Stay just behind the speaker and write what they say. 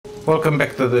Welcome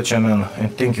back to the channel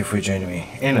and thank you for joining me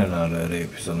in another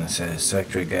episode of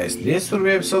Satisfactory, guys. This will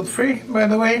be episode 3, by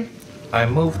the way. I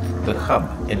moved the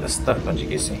hub in the stock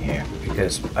conjugates in here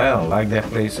because I don't like that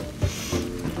place.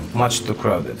 Much too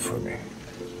crowded for me.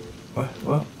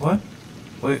 What?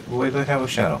 Wait, we don't have a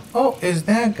shadow. Oh, it's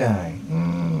that guy.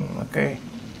 Okay.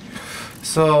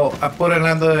 So I put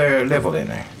another level in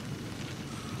there.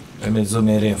 Let me zoom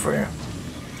it in for you.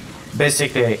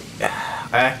 Basically,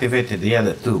 I activated the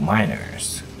other two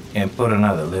miners and put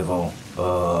another level,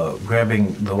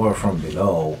 grabbing the ore from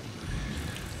below,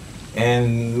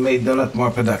 and made a lot more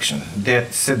production.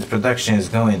 That said, production is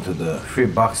going to the 3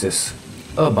 boxes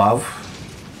above,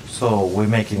 so we're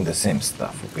making the same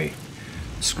stuff, okay?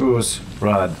 Screws,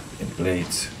 rod, and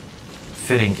plates,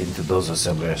 fitting into those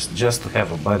assemblers just to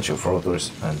have a bunch of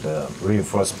rotors and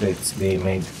reinforced plates being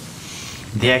made.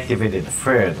 Deactivated the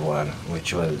third one,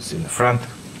 which was in the front,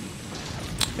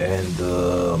 and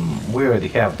we already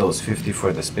have those 50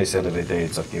 for the space elevator.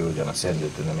 It's okay, we're gonna send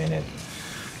it in a minute.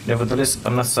 Nevertheless,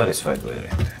 I'm not satisfied with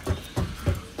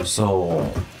it,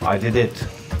 so I did it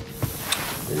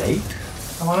late,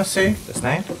 I want to say, this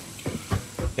night,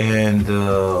 and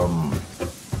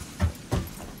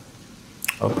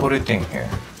I'll put it in here,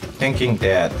 thinking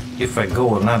that if I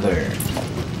go another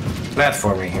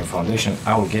platforming here foundation,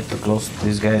 I will get too close to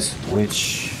these guys,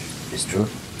 which is true.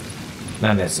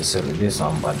 Not necessarily this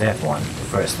one, but that one, the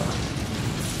first one.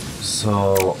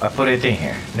 So I put it in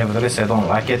here. Nevertheless, I don't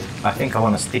like it. I think I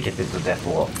want to stick it into that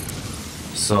wall.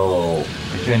 So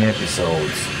between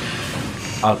episodes,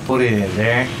 I'll put it in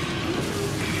there,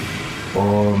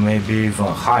 or maybe even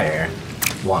higher,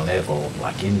 one level,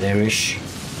 like in there-ish,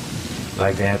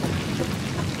 like that,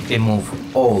 and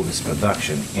move all this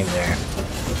production in there.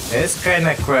 It's kind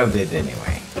of crowded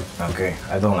anyway. Okay,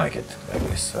 I don't like it like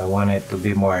this. I want it to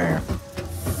be more,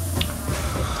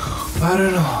 I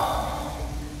don't know,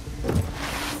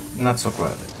 not so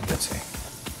crowded, let's say.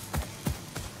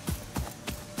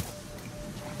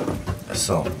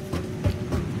 So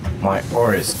my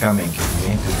ore is coming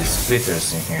into the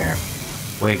splitters in here.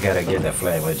 We gotta get the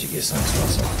flying wedge as soon as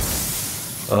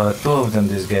possible. 2 of them,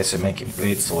 these guys are making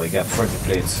plates, so we got 40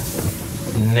 plates.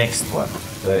 Next one,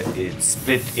 it's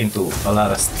split into a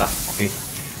lot of stuff, okay?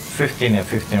 15 and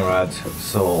 15 rods,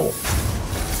 so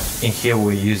in here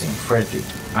we're using 30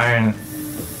 iron,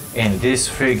 and these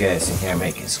 3 guys in here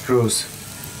making screws.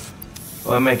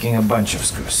 We're making a bunch of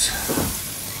screws,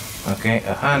 okay?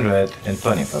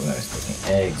 120 if I'm not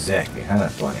mistaken, exactly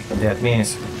 120. That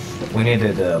means we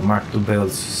needed Mark II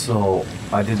builds, so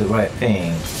I did the right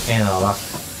thing and I locked,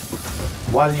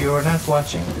 while you're not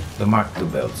watching, the Mark II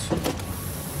builds.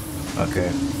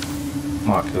 Okay,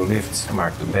 Mark II lifts,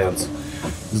 Mark II belts.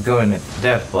 It's going into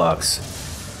that box.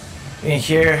 In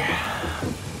here,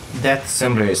 that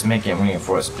assembler is making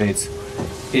reinforced plates.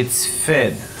 It's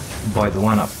fed by the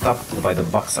one up top, by the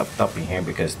box up top in here,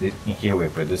 because in here we're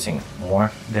producing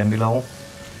more than below.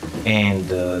 And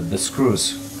the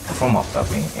screws from up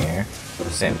top in here,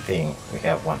 same thing, we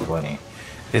have 120.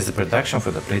 Because the production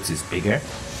for the plates is bigger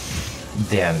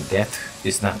than that.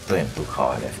 It's not doing too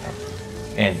hard left hand.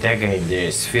 And that guy in there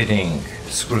is fitting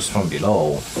screws from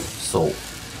below, so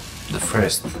the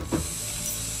first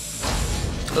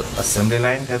assembly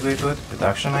line that we put,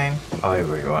 production line,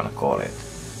 however you want to call it.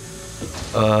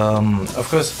 Of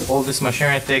course, all this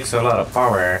machinery takes a lot of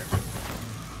power,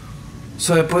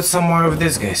 so I put some more of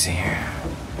these guys in here.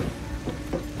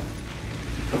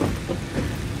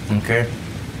 Okay,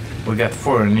 we got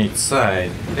 4 on each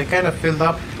side. They kind of filled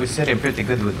up. We're sitting pretty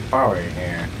good with the power in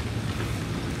here.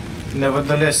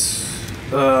 Nevertheless,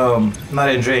 not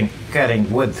enjoying cutting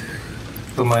wood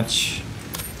too much,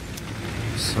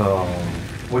 so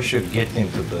we should get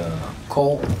into the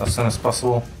coal as soon as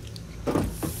possible. I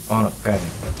want to kind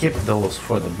of keep those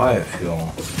for the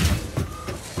biofuel,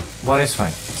 but it's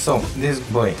fine. So this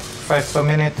boy, 5 per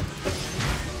minute.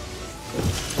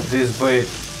 This boy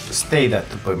stayed at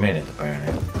 2 per minute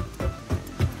apparently.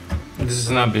 This is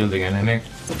not building anything,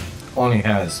 only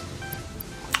has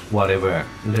whatever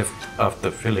left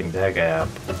after filling that guy up.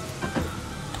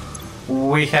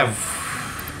 We have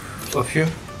a few,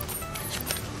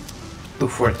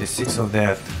 246 of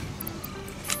that,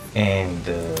 and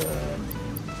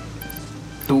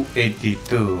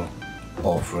 282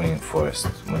 of reinforced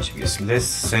machigas. Let's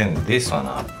send this one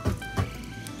up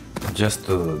just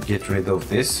to get rid of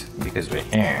this, because we're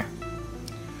here.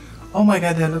 Oh my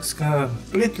god, that looks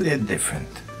completely different.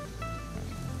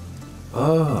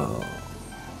 Oh,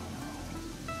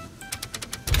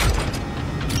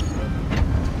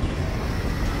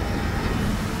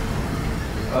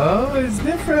 oh, it's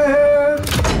different.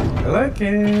 I like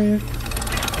it.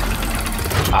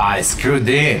 I screwed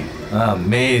in.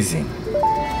 Amazing.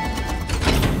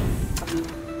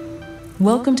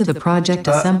 Welcome to the Project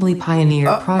Assembly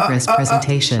Pioneer Progress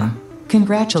presentation.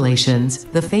 Congratulations,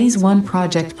 the Phase 1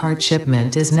 project part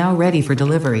shipment is now ready for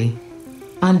delivery.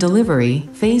 On delivery,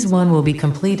 Phase 1 will be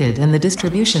completed and the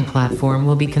distribution platform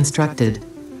will be constructed.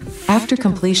 After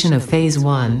completion of Phase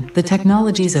 1, the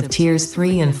technologies of Tiers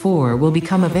 3 and 4 will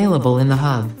become available in the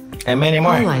hub. And many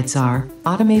more. Highlights are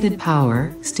automated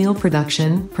power, steel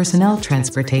production, personnel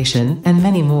transportation, and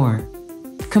many more.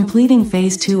 Completing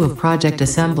Phase 2 of Project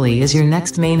Assembly is your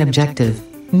next main objective.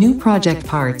 New project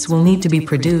parts will need to be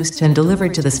produced and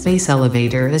delivered to the space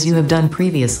elevator as you have done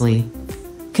previously.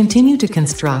 Continue to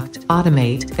construct,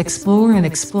 automate, explore and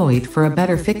exploit for a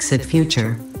better Fix-It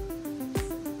future.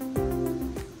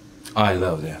 I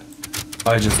love that.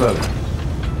 I just love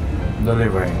it.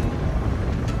 Delivering.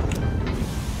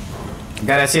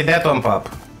 Gotta see that one pop.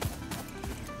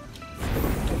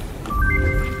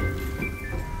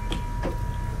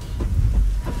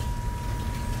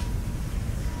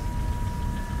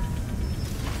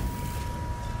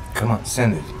 Come on,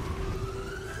 send it.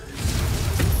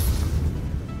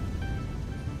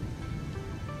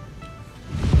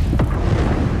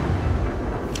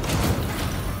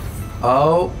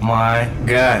 Oh my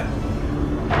god.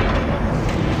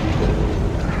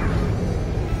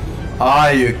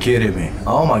 Are you kidding me?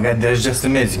 Oh my god, that's just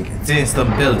amazing. It's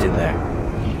instant building there.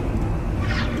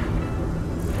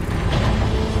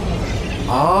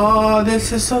 Oh,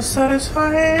 this is so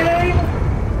satisfying.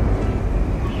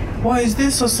 Why is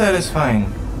this so satisfying?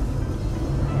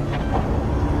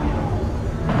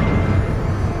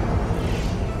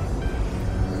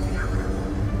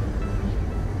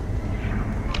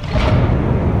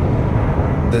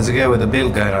 There's a guy with a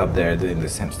build gun up there doing the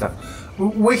same stuff.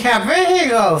 We have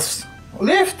vehicles,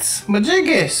 lifts,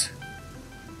 majiggies,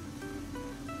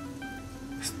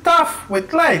 stuff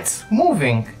with lights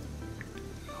moving.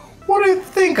 What do you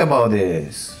think about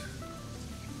this?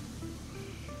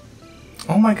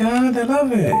 Oh my god, I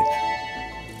love it.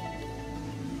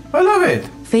 I love it.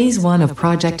 Phase 1 of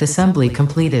Project Assembly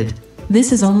completed.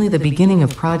 This is only the beginning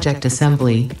of Project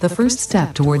Assembly, the first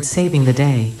step towards saving the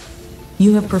day.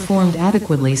 You have performed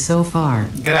adequately so far.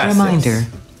 Gracias. Reminder,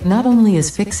 not only is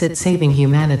Fix-It saving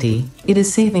humanity, it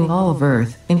is saving all of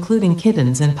Earth, including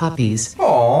kittens and puppies.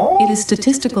 Aww. It is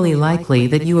statistically likely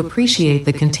that you appreciate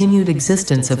the continued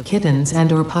existence of kittens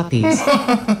and/or puppies.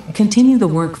 Continue the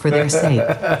work for their sake.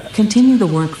 Continue the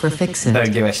work for Fix-It.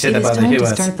 Don't give a shit about the It is time to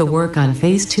humans. start the work on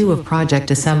Phase 2 of Project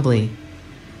Assembly.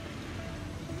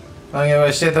 Don't give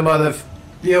a shit about the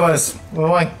viewers. We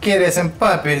want kitties and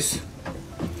puppies.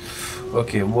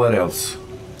 Okay, what else?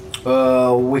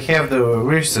 We have the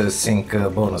resource sync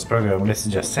bonus program. Let's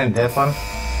just send that one.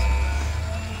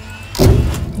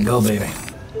 Go, baby.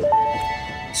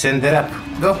 Send it up.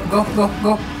 Go, go, go,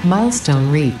 go.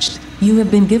 Milestone reached. You have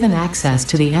been given access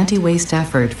to the anti-waste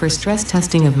effort for stress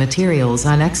testing of materials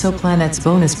on Exoplanet's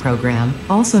bonus program,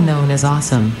 also known as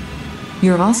AWESOME.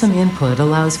 Your awesome input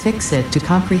allows Fix-It to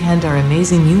comprehend our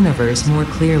amazing universe more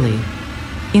clearly.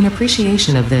 In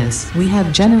appreciation of this, we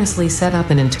have generously set up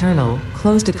an internal,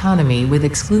 closed economy with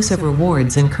exclusive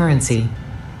rewards and currency.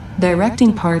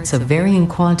 Directing parts of varying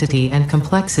quantity and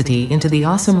complexity into the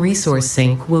awesome resource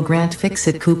sink will grant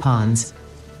Fix-It coupons.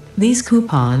 These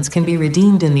coupons can be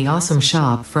redeemed in the awesome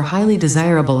shop for highly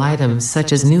desirable items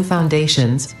such as new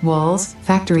foundations, walls,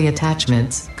 factory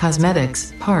attachments,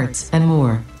 cosmetics, parts, and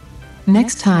more.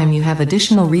 Next time you have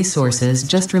additional resources,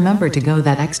 just remember to go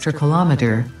that extra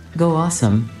kilometer. Go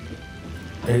awesome.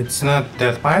 It's not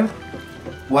that pile?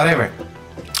 Whatever.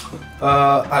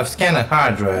 I've scanned a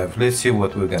hard drive. Let's see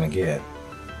what we're gonna get.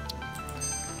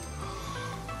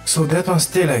 So that one's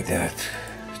still like that.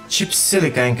 Chip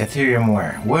silica and Catherium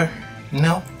ware. Where?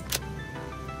 No.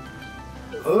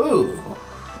 Oh.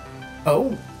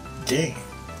 Oh, dang.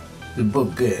 They're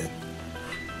both good.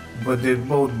 But they're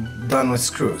both done with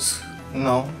screws.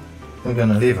 No. We're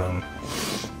gonna leave them.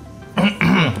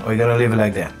 We're gonna leave it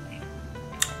like that.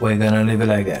 We're gonna leave it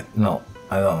like that. No,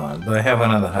 I don't want. Do I have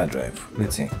another hard drive?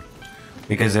 Let's see.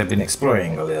 Because I've been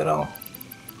exploring a little.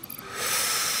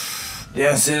 The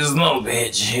answer is no,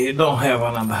 bitch. You don't have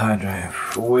another hard drive.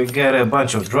 We got a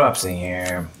bunch of drops in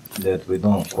here that we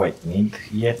don't quite need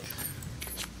yet.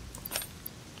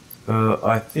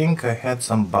 I think I had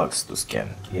some bugs to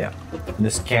scan. Yeah, the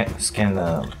scan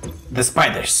the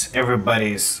spiders.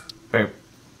 Everybody's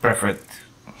preferred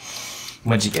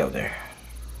magic out there.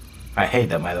 I hate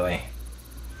them, by the way.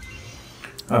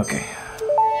 Okay.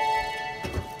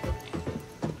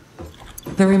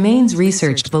 The remains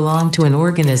researched belong to an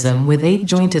organism with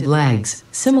 8-jointed legs,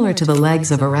 similar to the legs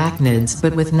of arachnids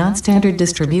but with non-standard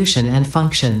distribution and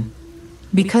function.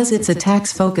 Because its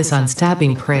attacks focus on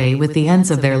stabbing prey with the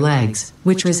ends of their legs,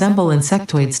 which resemble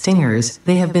insectoid stingers,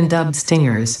 they have been dubbed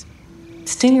stingers.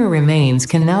 Stinger remains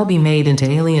can now be made into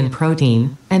alien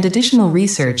protein, and additional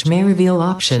research may reveal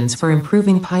options for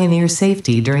improving Pioneer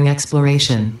safety during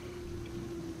exploration.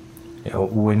 Yeah,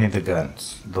 we need the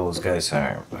guns. Those guys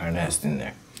are nasty in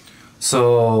there.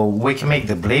 So we can make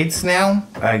the blades now.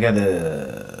 I got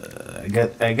the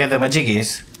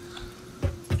majiggies.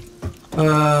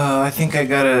 I think I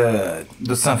gotta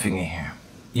do something in here.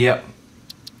 Yep.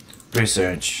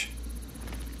 Research.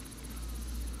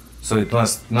 So it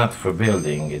was not for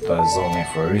building, it was only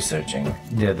for researching.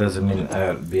 That doesn't mean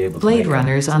I'll be able to Blade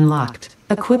runners unlocked.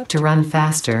 Equipped to run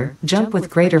faster, jump with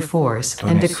greater force,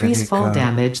 and decrease fall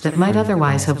damage that might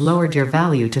otherwise have lowered your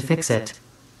value to fix it.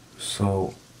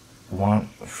 So,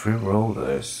 3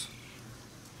 rollers,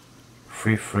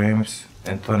 3 frames,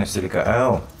 and 20 silica. I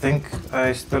don't think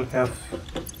I still have...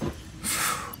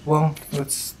 Well,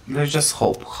 let's just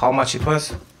hope. How much it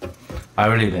was? I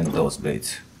really need those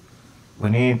blades. We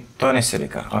need 20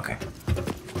 silica, okay.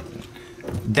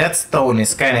 That stone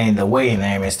is kinda in the way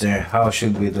there, mister. How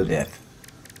should we do that?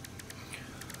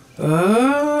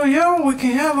 Yeah, we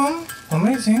can have them.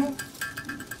 Amazing.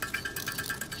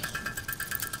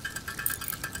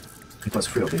 It was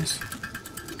 3 of these.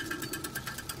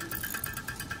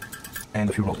 And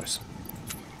a few rollers.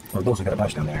 Well, those we got a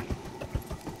bunch down there.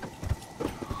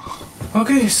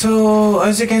 Okay, so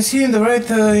as you can see in the right,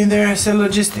 in there I said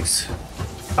logistics.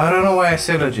 I don't know why I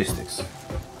said logistics.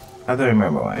 I don't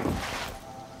remember why.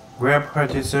 Grab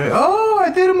partition. Oh, I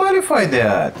didn't modify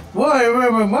that. Well, I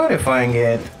remember modifying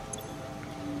it.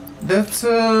 That's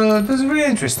really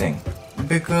interesting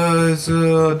because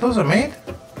those are made.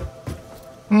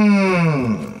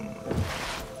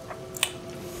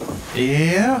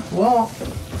 Yeah. Well,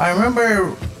 I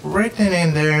remember written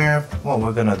in there. Well,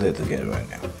 we're gonna do it together right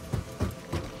now.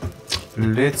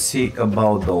 Let's see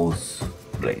about those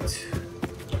blades.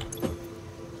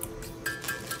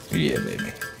 Yeah,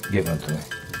 baby. Give them to me.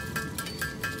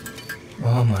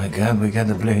 Oh my god, we got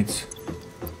the blades.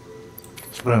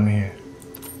 Let's put them here.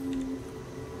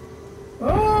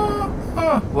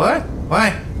 Oh, what?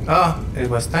 Why? Oh, it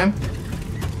was time?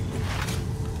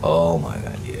 Oh my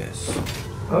god, yes.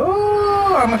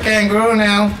 Oh, I'm a kangaroo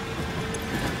now.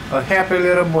 A happy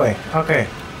little boy. Okay.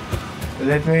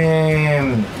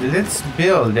 Let's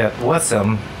build that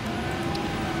Wasm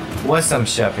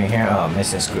shop in here. Oh,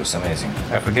 missing screws, amazing.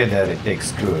 I forget that it takes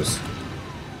screws.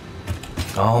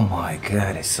 Oh my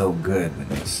god, it's so good with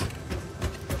this.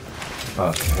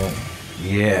 Okay,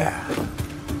 yeah.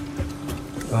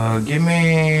 Give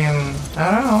me,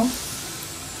 I don't know,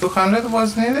 200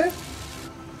 was needed?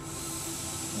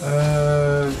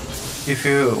 If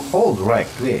you hold right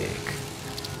click,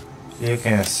 you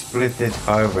can split it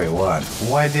however you want.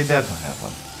 Why did that not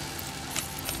happen?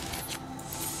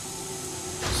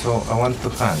 So I want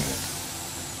 200.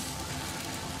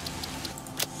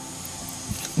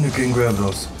 You can grab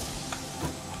those.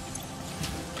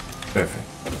 Perfect.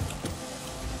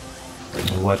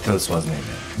 What else was needed?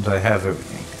 Do I have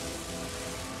everything?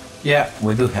 Yeah,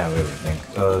 we do have everything.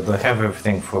 Do I have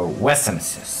everything for Western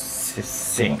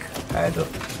sink? I do.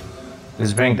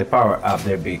 Let's bring the power up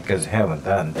there because I haven't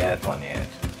done that one yet.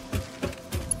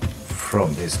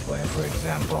 From this point, for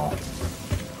example.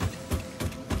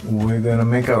 We're gonna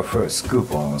make our first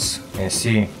coupons and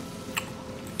see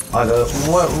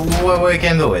what we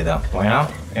can do with them,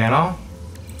 you know?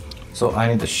 So I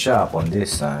need a shop on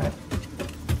this side.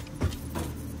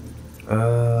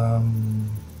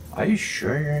 Are you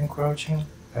sure you're encroaching?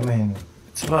 I mean,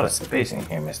 it's a lot of space in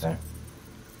here, mister.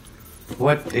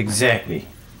 What exactly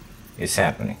is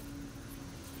happening?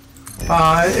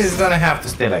 It's gonna have to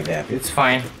stay like that. It's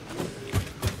fine.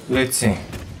 Let's see.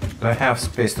 Do I have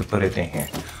space to put it in here?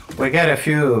 We got a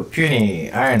few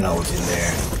puny iron nodes in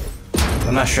there.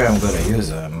 I'm not sure I'm gonna use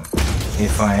them.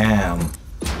 If I am,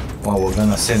 well, we're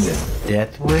gonna send it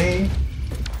that way.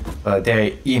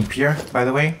 They're impure, by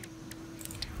the way.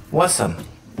 What's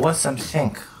some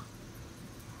sink?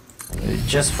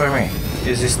 Just for me.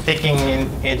 Is it sticking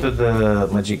into the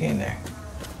magic in there?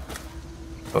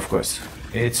 Of course,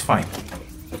 it's fine.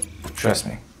 Trust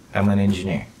me, I'm an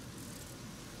engineer.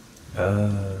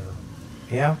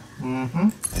 Yeah.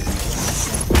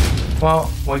 Well,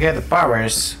 we get the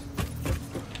powers.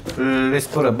 Let's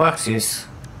put the boxes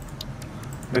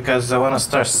because I want to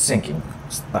start sinking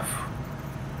stuff.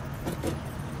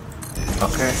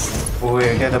 Okay,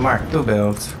 we get the Mark II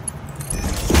built.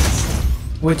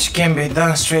 which can be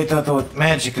done straight out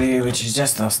magically, which is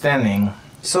just outstanding.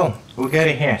 So we got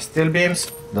it here: steel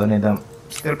beams, don't need them;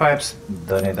 steel pipes,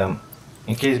 don't need them;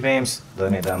 encase beams,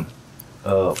 don't need them.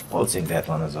 Pulsing that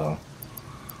one as well.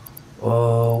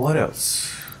 What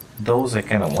else? Those I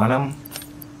kind of want them.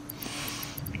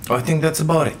 I think that's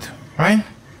about it, right?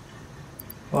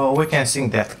 Well, we can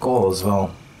sink that coal as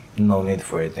well. No need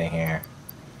for it in here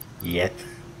yet.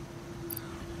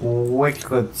 We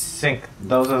could sink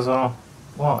those as well.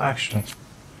 Well, actually,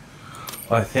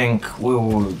 I think we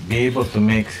will be able to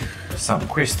make some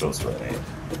crystals with it.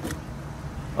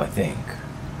 I think.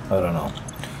 I don't know.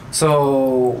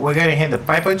 So we're getting here the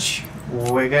pipage.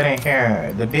 We're getting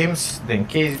here the beams, the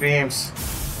encase beams,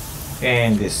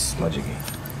 and this magic.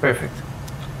 Perfect.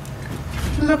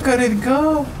 Look at it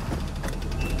go!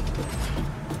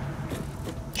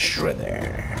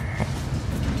 Shredder.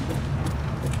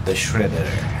 The shredder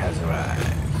has arrived.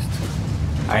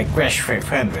 I crash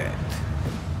 500.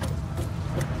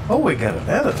 Oh, we got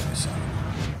another missile.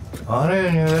 Oh, I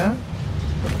didn't know that.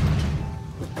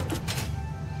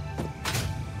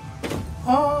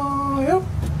 Oh, yep.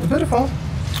 Beautiful.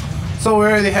 So we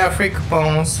already have 3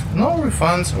 coupons, no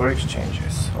refunds or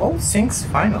exchanges. All syncs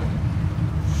final.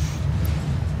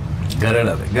 Gotta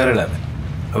love it, gotta love it.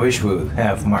 I wish we would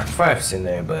have Mark 5s in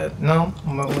there, but no,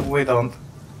 we don't.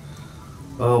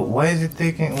 Why is it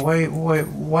taking, why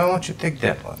won't you take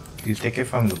that one? You take it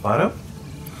from the bottom?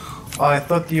 Oh, I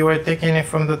thought you were taking it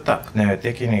from the top. Now you're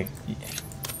taking it.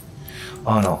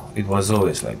 Oh no, it was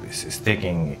always like this. It's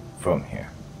taking it from here,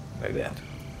 like that.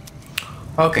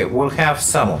 Okay, we'll have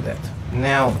some of that.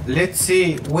 Now, let's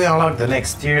see, we unlock the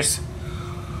next tiers.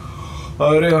 I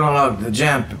already unlocked the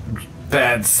jump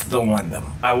pads, don't want them.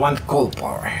 I want coal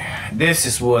power. This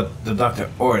is what the doctor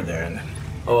ordered.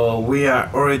 We are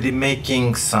already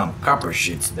making some copper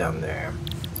sheets down there.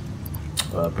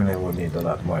 Probably will need a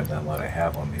lot more than what I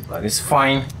have on me, but it's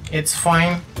fine. It's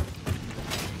fine.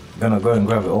 Gonna go and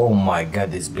grab it. Oh my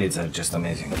god, these blades are just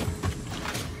amazing.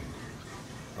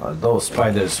 Those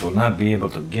spiders will not be able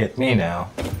to get me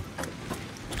now.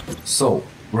 So,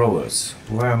 rollers.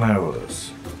 Where are my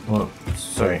rollers? Well,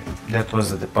 sorry, that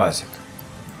was the deposit.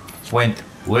 Went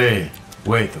way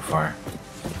too far.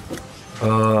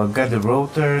 Got the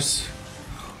rotors.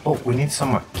 Oh, we need some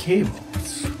more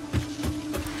cables.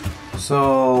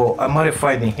 So I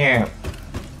modified in here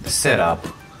the setup.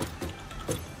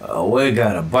 We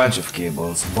got a bunch of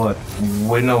cables, but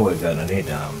we know we're gonna need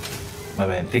them. I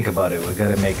mean, think about it. We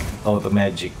gotta make all the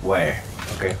magic wire.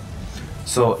 Okay.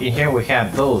 So in here we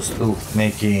have those two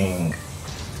making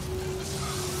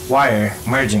wire,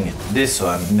 merging it. This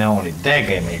one, not only that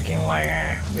guy making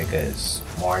wire, because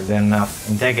more than enough.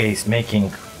 And that guy is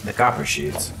making the copper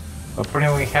sheets. But pretty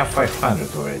much we have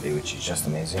 500 already, which is just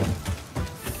amazing.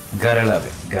 Gotta love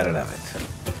it, gotta love it.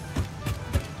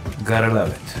 Gotta love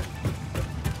it.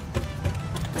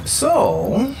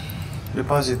 So,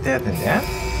 deposit that in there,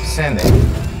 send it.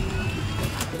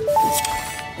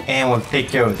 And we'll take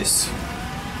care of this.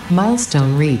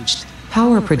 Milestone reached.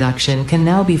 Power production can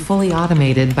now be fully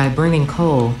automated by burning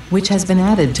coal, which has been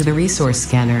added to the resource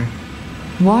scanner.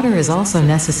 Water is also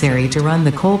necessary to run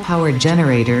the coal-powered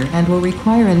generator and will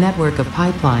require a network of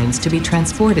pipelines to be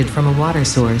transported from a water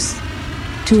source.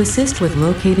 To assist with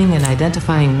locating and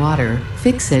identifying water,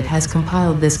 Fixit has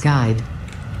compiled this guide.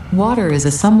 Water is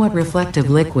a somewhat reflective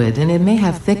liquid and it may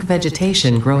have thick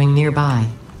vegetation growing nearby.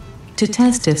 To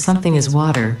test if something is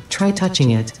water, try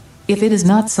touching it. If it is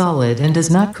not solid and does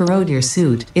not corrode your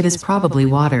suit, it is probably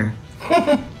water.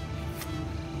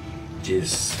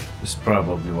 This is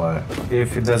probably water.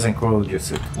 If it doesn't corrode your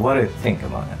suit, what do you think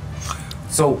about it?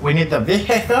 So we need the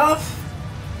vehicle.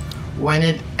 We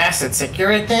need asset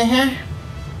security here.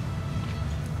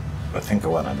 I think I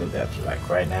want to do that like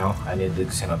right now. I need the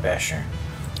Xenobasher.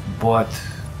 But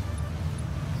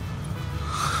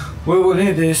we will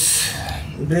need this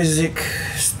basic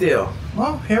steel.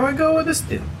 Well, here we go with the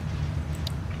steel.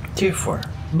 Tier 4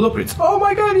 blueprints. Oh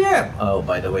my god, yeah! Oh,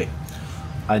 by the way,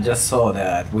 I just saw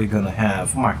that we're gonna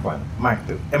have Mark 1, Mark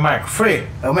 2, and Mark 3.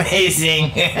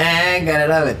 Amazing! Gotta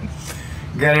love it.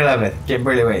 Gotta love it. Can't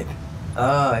barely wait.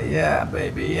 Oh, yeah,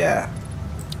 baby, yeah.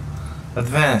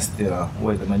 Advanced, you know,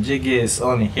 with the Majigis,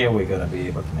 only here we're gonna be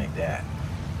able to make that.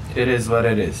 It is what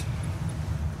it is.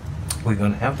 We're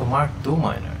gonna have the Mark II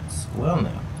miners. Well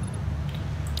now.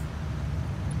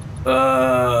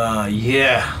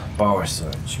 Yeah, power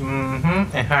surge.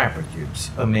 And hypercubes.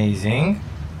 Amazing.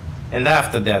 And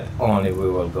after that, only we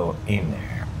will go in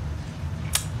there.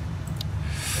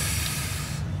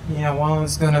 Yeah, well,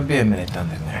 it's gonna be a minute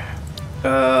under there.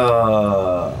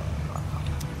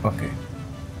 Okay.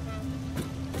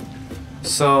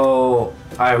 So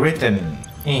I written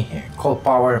in here cold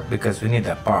power because we need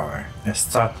that power. Let's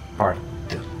start part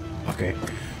 2. Okay,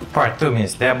 part 2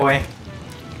 means that boy.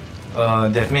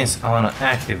 That means I want to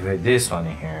activate this one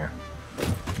in here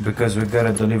because we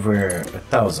gotta deliver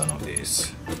 1,000 of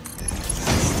these.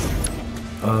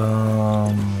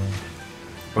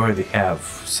 Already have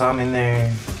some in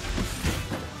there.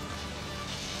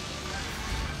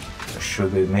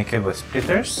 Should we make it with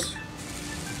splitters?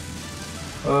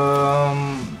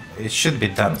 It should be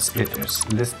done splitters.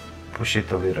 Let's push it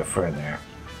a little further.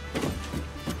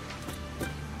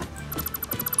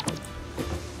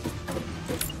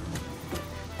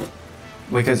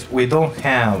 Because we don't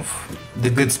have the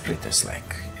good splitters,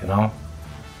 like, you know,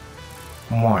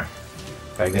 more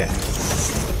like that.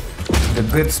 The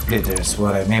good splitters,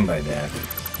 what I mean by that.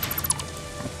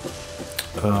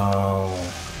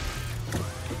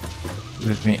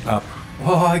 Let me up.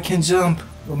 Oh, I can jump!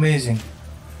 Amazing.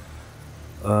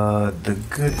 The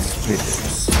good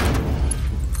splitters.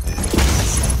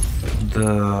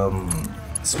 The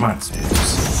smart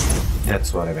splitters.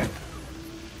 That's what I meant.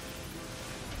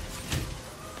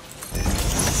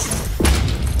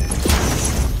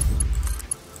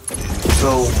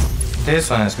 So this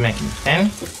one is making 10.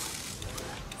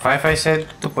 5 I said,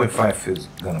 2.5 is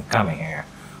gonna come in here.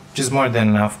 Which is more than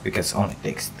enough because it only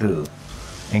takes 2.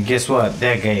 And guess what?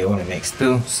 That guy only makes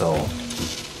 2, so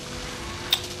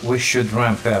we should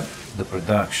ramp up the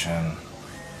production.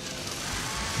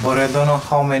 But I don't know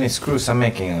how many screws I'm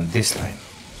making on this line.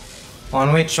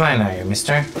 On which line are you,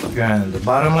 mister? You're on the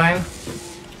bottom line?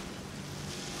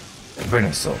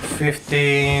 Burning, so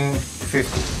 15,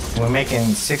 50. We're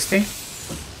making 60?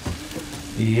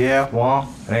 Yeah,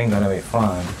 well, it ain't gonna be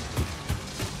fun.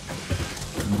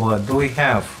 But do we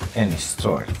have any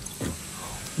stored?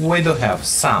 We do have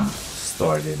some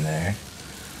stored in there.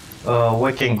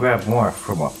 We can grab more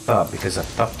from up top because up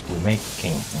top we're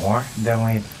making more than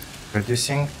we're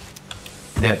producing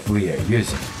that we are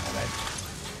using.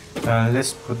 Right?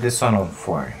 Let's put this one on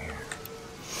 4 here.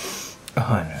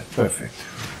 100, perfect.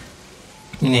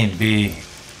 Need be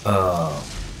I'll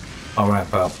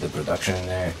ramp up the production in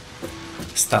there.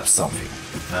 Stop something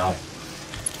now,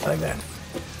 like that.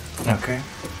 Okay.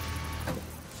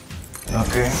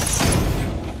 Okay.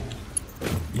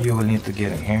 You will need to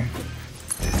get in here.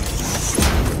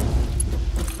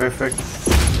 Perfect.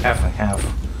 Half and half.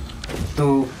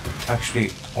 2.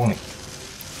 Actually, only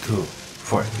 2.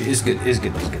 4. It's good. It's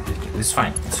good. It's good. It's good. It's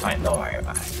fine. It's fine. Don't worry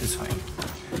about it. It's fine.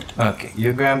 Okay.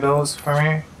 You grab those for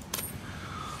me.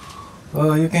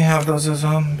 You can have those as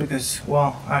well because,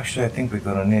 well, actually, I think we're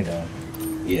gonna need them.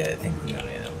 Yeah, I think we're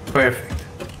gonna need them. Perfect.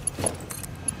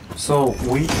 So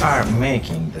we are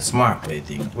making the smart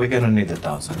plating. We're gonna need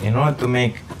 1,000 in order to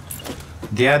make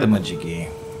the other majiggy.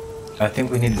 I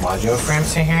think we need modular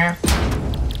frames in here.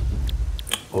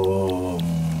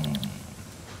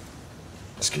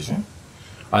 Excuse me.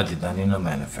 I did not need a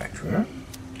manufacturer.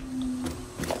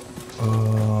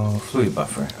 Fluid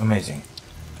buffer. Amazing.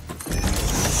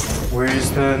 Where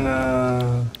is the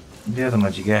other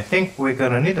majiggy? I think we're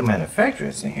gonna need the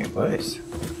manufacturers in here, boys.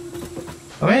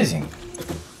 Amazing.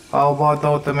 How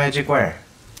about the magic wire?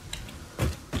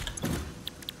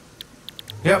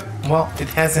 Yep, well, it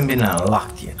hasn't been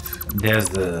unlocked yet. There's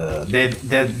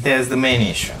the main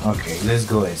issue. Okay, let's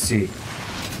go and see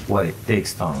what it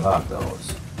takes to unlock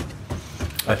those.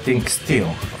 I think steel,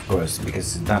 of course,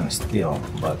 because it's done steel,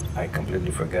 but I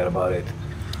completely forgot about it.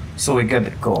 So we got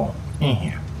the coal in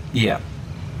here. Yeah.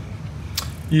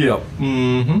 Yep.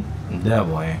 That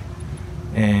way.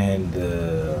 And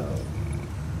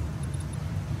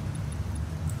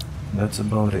that's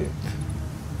about it.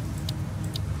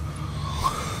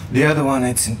 The other one,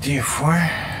 it's in tier 4.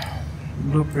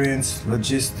 Blueprints,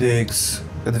 logistics,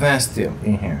 advanced steel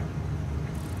in here.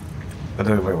 I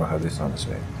don't remember how this one is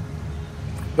made.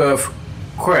 Of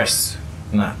course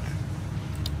not.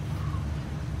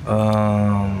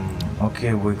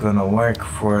 Okay, we're gonna work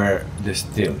for the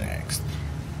steel next.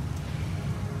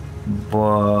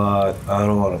 But I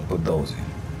don't wanna put those in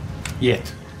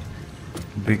yet.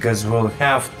 Because we'll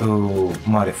have to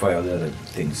modify a lot of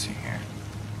things in here.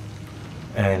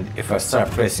 And if I start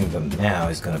placing them now,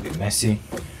 it's gonna be messy.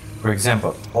 For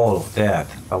example, all of that,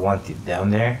 I want it down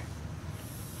there.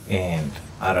 And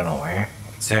I don't know where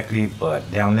exactly,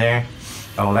 but down there,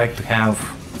 I would like to have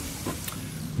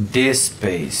this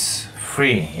space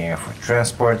free in here for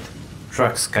transport.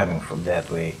 Trucks coming from that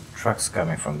way, trucks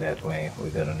coming from that way. We're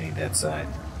gonna need that side.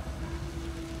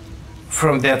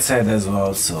 From that side as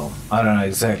well, so I don't know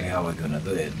exactly how we're gonna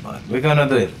do it, but we're gonna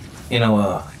do it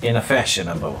in a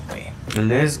fashionable way.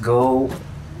 Let's go.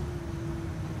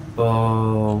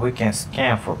 We can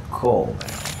scan for coal now.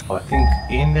 I think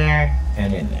in there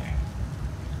and in there.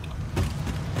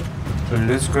 So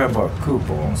let's grab our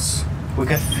coupons. We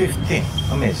got 15.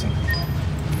 Amazing.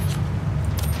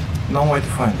 Now where to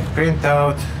find it. Print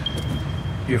out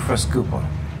your first coupon.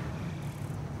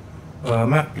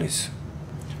 Map please.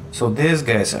 So these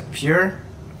guys are pure.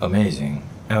 Amazing.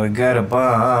 And we got a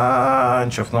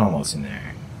bunch of normals in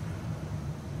there.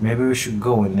 Maybe we should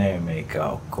go in there and make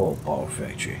our coal power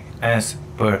factory as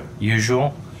per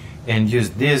usual and use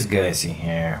these guys in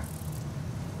here.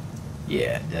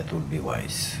 Yeah, that would be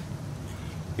wise.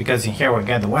 Because in here we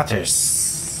got the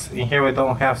waters. In here we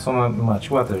don't have so much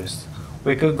waters.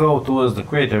 We could go towards the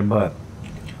crater, but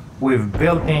we've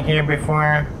built in here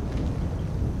before.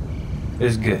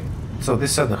 It's good. So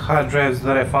these are the hard drives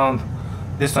that I found.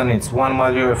 This one needs one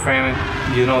modular frame.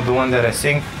 You know the one that I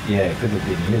think? Yeah, it could have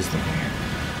been used in here.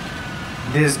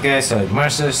 These guys are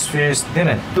Mercer spheres. Then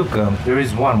I took them. There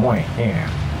is one more in here.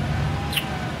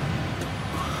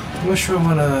 I'm not sure I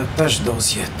want to touch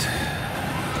those yet.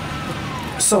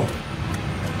 So,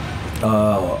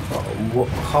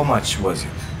 how much was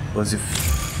it? Was it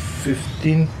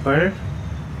 15 per?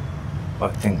 I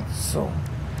think so.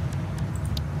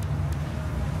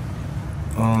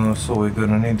 So we're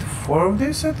gonna need 4 of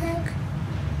these, I think.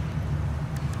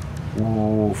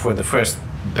 Ooh, for the first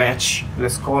batch,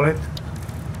 let's call it.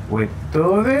 With 2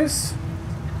 of this.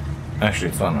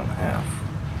 Actually, it's 1.5.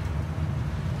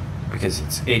 Because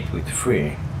it's 8 with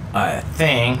 3. I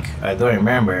think, I don't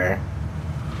remember.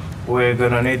 We're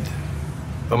gonna need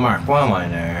a Mark 1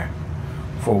 miner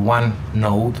for 1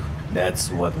 node.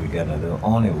 That's what we're gonna do,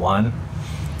 only 1.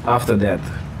 After that,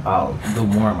 I'll do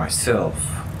more myself.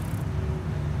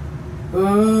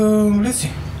 Let's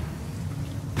see.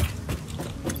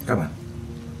 Come on.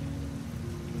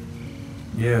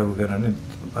 Yeah, we're gonna need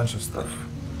a bunch of stuff.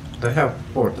 They have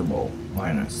portable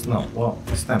miners. No, well,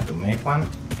 it's time to make one.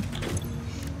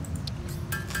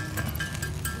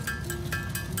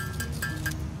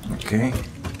 Okay.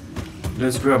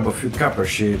 Let's grab a few copper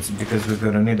sheets because we're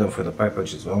gonna need them for the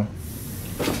pipage as well.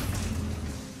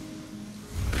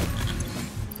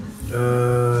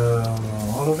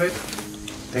 All of it?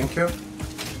 Thank you.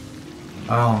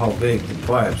 I don't know how big the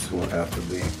pipes will have to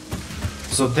be.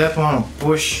 So that one will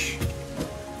push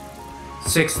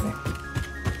 60.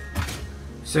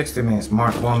 60 means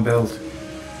Mark 1 build.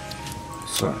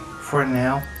 So for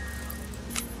now,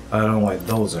 I don't know why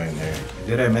those are in there.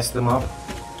 Did I mess them up?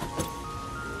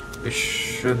 It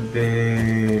should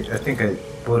be... I think I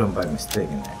put them by mistake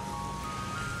in there.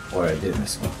 Or I did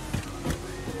mess them up.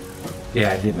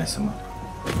 Yeah, I did mess them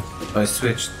up. I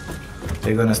switched.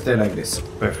 They're gonna stay like this.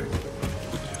 Perfect.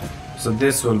 So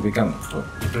this will become for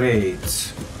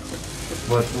plates.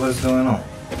 What's going on?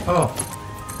 Oh,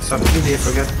 some idiot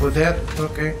forgot to put that.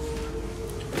 Okay.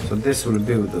 So this will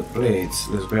be with the plates.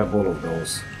 Let's grab all of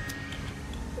those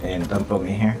and dump them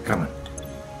in here. Come on.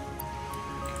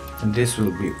 And this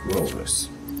will be rollers.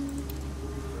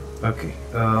 Okay.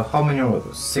 How many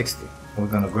rollers? 60. We're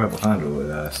gonna grab 100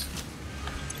 with us.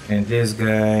 And this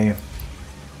guy.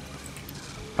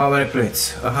 How many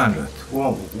plates? 100.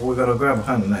 Well, we're gonna grab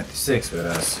 196 with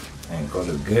us and call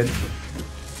it good.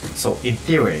 So in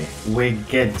theory, we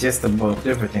get just about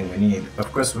everything we need.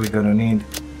 Of course, we're gonna need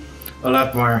a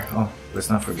lot more. Oh, let's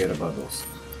not forget about those.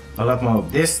 A lot more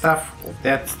of this stuff, of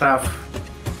that stuff.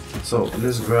 So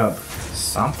let's grab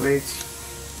some plates.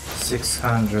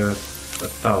 600,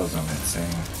 1,000, let's say.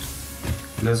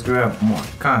 Let's grab more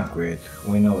concrete.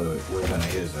 We know we're gonna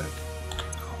use it.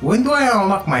 When do I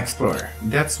unlock my explorer?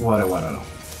 That's what I wanna know.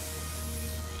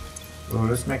 Oh,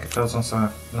 let's make 1,000 some.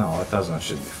 No, 1,000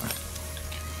 should be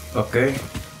fine. Okay.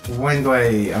 When do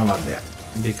I unlock that?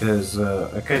 Because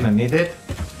I kinda need it.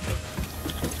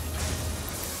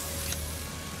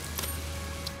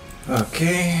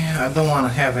 Okay, I don't wanna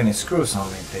have any screws on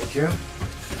me, thank you.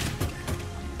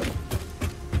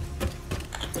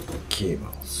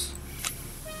 Cables.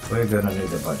 We're gonna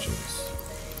need a bunch of this.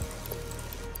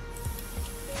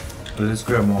 Let's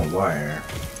grab more wire.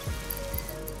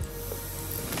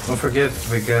 Don't forget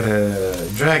we gotta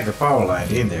drag the power line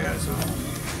in there as well.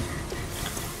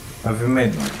 Have you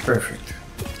made one? Perfect.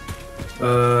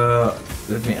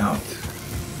 Let me out.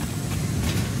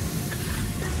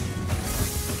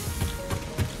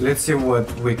 Let's see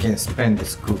what we can spend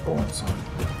these coupons on.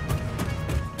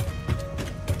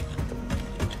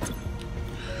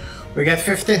 We got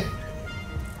 15.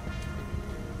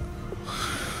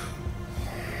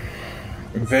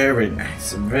 Very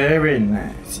nice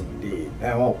indeed.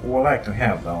 I would like to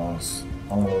have those,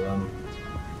 all of them.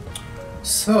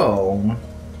 So,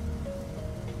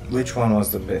 which one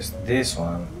was the best? This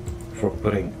one for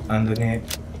putting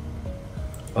underneath.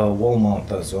 Wall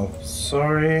mount as well.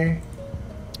 Sorry.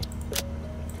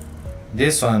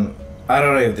 This one, I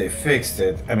don't know if they fixed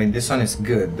it. I mean, this one is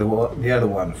good. The other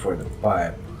one for the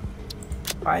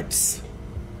pipes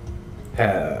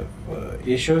have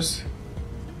issues.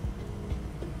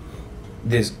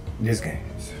 These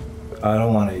guys, I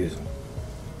don't want to use them.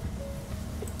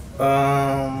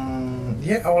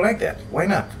 Yeah, I would like that. Why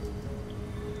not?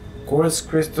 Quartz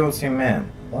crystal cement.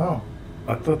 Wow,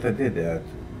 I thought I did that.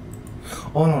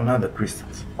 Oh no, not the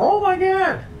crystals. Oh my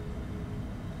god!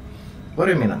 What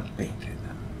do you mean I'm painted?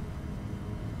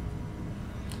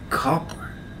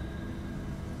 Copper.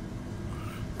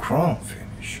 Chrome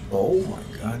finish. Oh my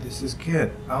god, this is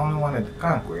good. I only wanted the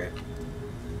concrete.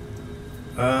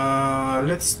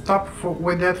 Let's stop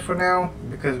with that for now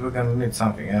because we're gonna need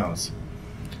something else.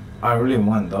 I really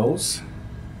want those,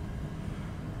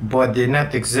 but they're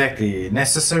not exactly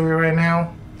necessary right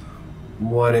now.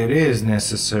 What it is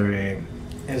necessary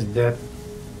is that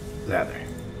ladder.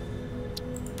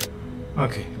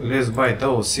 Okay, let's buy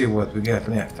those, see what we got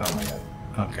left. Oh my god.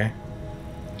 Okay.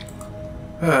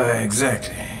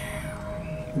 Exactly.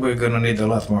 We're gonna need a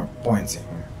lot more points in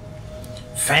here.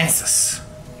 Fences.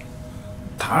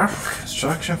 Tarp,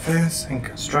 construction fence, and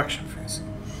construction fence.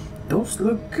 Those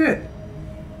look good.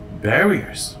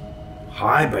 Barriers.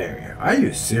 High barrier. Are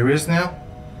you serious now?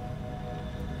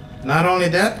 Not only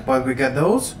that, but we got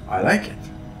those. I like it.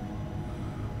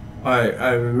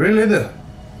 I really do.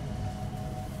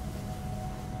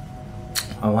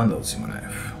 I want those in my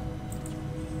life.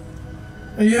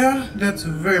 Yeah, that's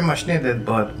very much needed,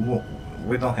 but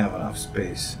we don't have enough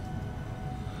space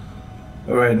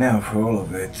right now for all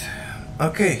of it.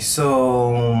 Okay,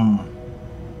 so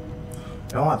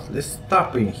you know what? Let's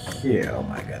stop in here. Oh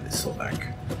my god, it's so dark.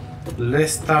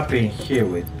 Let's stop in here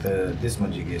with this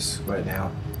majigis right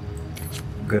now.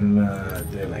 Gonna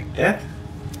do it like that.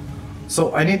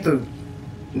 So I need to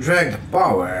drag the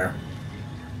power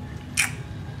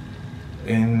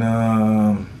in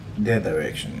that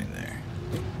direction in there.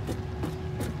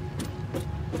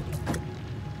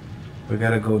 We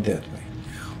gotta go that way.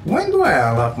 When do I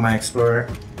unlock my explorer?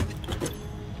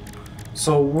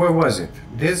 So where was it?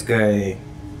 This guy,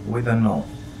 we don't know.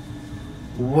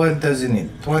 What does it need?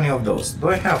 20 of those. Do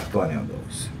I have 20 of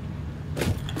those?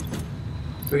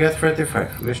 We got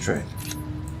 35. Let's try it.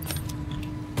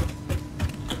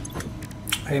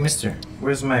 Hey mister,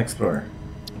 where's my explorer?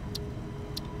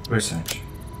 Research.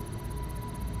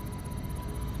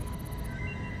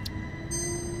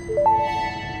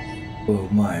 Oh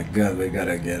my god, we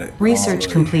gotta get it. Research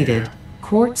completed.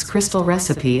 Quartz crystal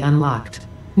recipe unlocked.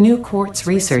 New quartz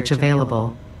research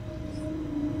available.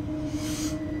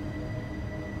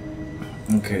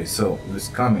 Okay, so let's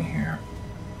come in here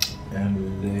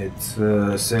and let's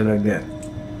say like that.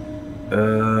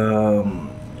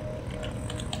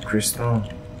 Crystal.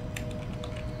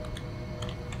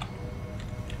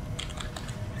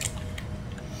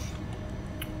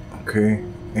 Okay,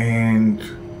 and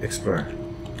explore.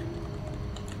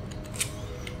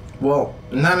 Well,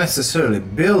 not necessarily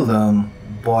build them,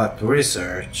 but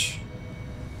research.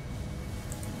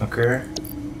 Okay,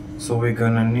 so we're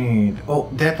gonna need, oh,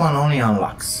 that one only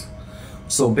unlocks,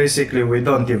 so basically we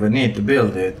don't even need to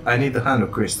build it. I need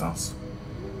 100 crystals.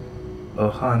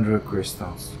 100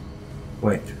 crystals.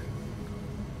 Wait,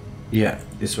 yeah,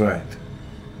 it's right.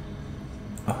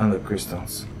 100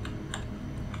 crystals.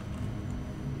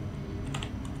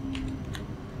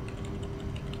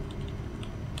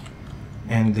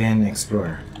 And then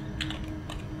explore.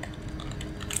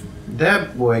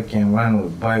 That boy can run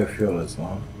with biofuel as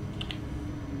well,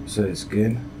 so it's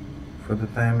good for the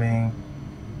time being.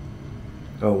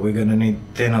 Oh, we're gonna need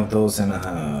 10 of those and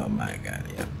oh my god,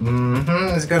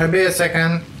 yeah. It's gonna be a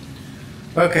second.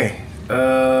 Okay,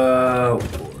 are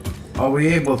we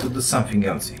able to do something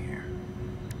else in here?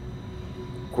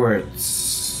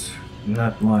 Quartz,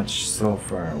 not much so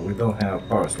far. We don't have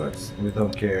power slugs. We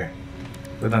don't care.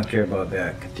 We don't care about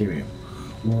that Caterium.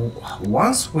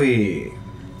 Once we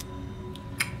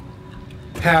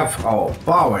have our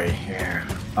power in here,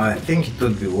 I think it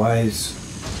would be wise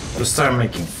to start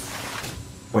making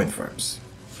point farms.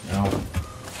 You know,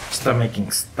 start making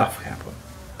stuff happen.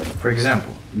 For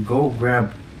example, go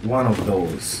grab one of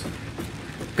those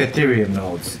Caterium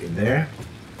nodes in there,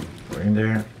 or in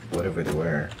there, whatever they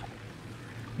were.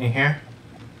 In here.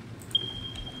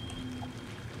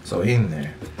 So in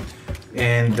there.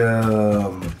 And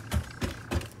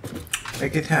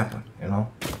make it happen, you know.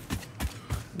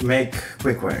 Make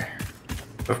quickwire.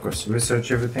 Of course, research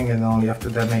everything and only after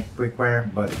that make quickwire,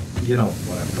 but you know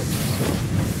what I'm talking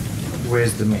about.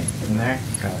 Where's the main? In there?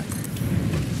 Kind of.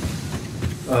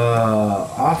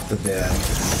 After that,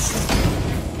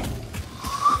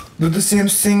 do the same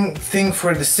thing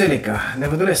for the silica.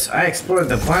 Nevertheless, I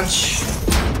explored a bunch.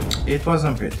 It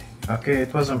wasn't pretty. Okay,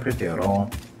 it wasn't pretty at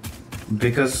all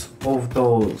because of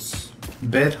those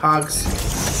bed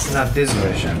hugs. Not these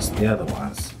versions, the other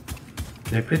ones.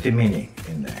 They're pretty mini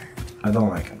in there. I don't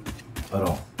like them at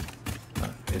all. But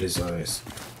it is always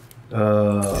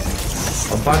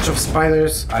a bunch of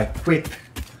spiders. I quit.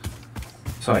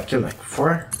 So I killed like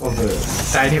 4 of the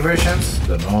tiny versions,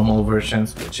 the normal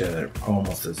versions, which are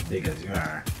almost as big as you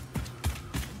are.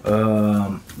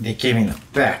 They came in a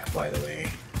pack, by the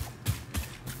way.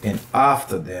 And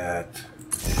after that,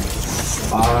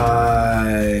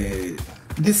 I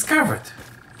discovered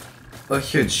a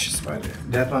huge spider.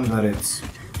 That one, but it's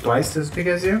twice as big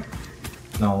as you.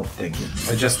 No, thank you.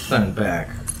 I just turned back,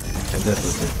 and that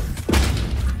was it.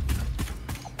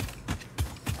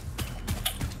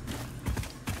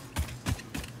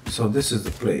 So this is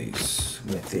the place,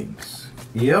 methinks.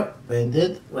 Yep,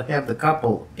 indeed. We have the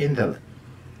couple in the...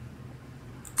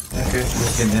 Okay,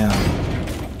 let's get down.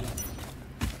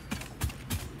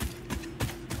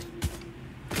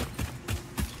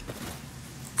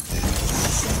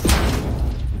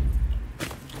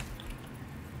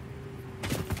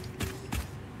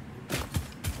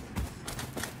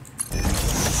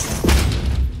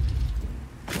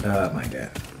 Oh my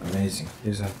god, amazing.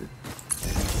 Here's something.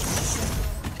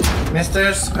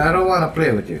 Misters, I don't want to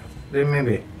play with you. Let me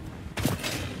be.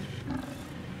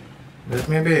 Let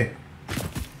me be.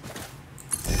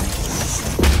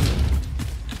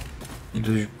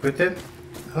 Do you quit it?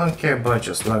 I don't care about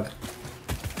your slug.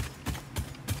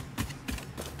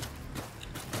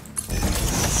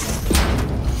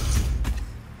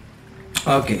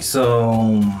 Okay,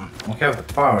 so we have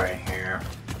the power in here.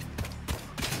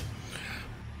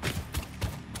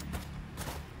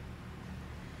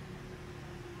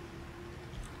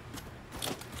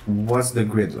 What's the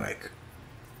grid like?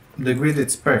 The grid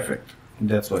is perfect.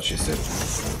 That's what she said.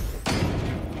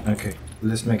 Okay,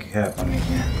 let's make it happen in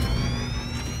here.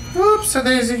 Oops, a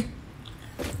daisy.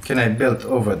 Can I build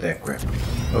over that crap?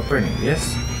 Opening,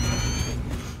 yes.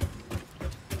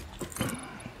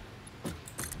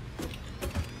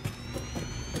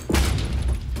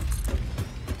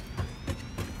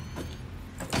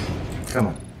 Come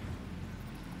on.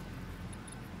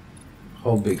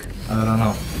 How big? I don't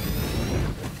know.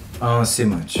 I don't see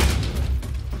much.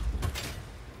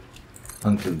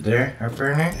 Until there,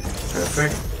 apparently.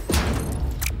 Perfect.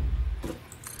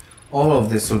 All of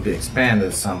this will be expanded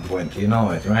at some point, you know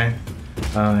it, right?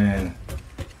 I mean,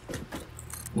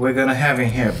 we're gonna have in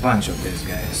here a bunch of these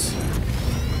guys.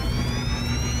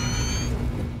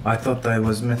 I thought I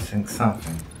was missing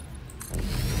something.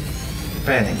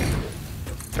 Panic.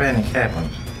 Panic happened.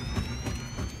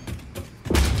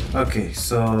 Okay,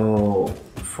 so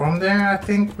from there I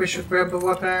think we should grab the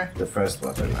water, the first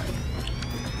water line.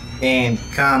 And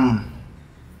come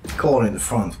coal in the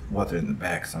front, water in the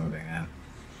back, something like that.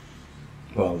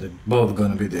 Well, they're both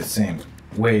gonna be the same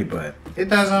way, but it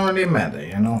doesn't really matter,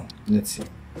 you know? Let's see.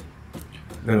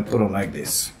 I'm gonna put them like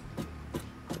this.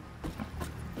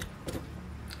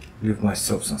 Leave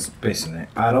myself some space in there.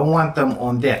 I don't want them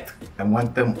on that. I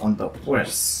want them on the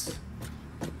horse.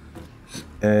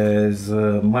 As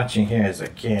much in here as I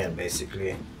can,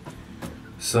 basically.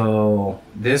 So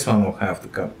this one will have to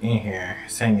come in here.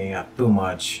 It's hanging up too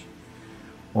much.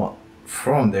 Well,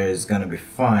 from there it's gonna be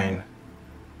fine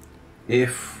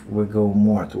if we go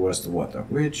more towards the water,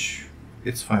 which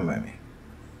it's fine by me.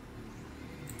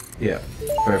 Yeah,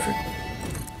 perfect.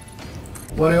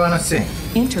 What do you want to see?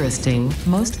 Interesting,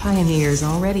 most pioneers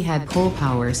already had coal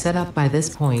power set up by this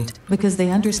point, because they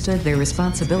understood their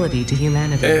responsibility to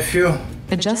humanity. If you...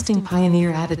 Adjusting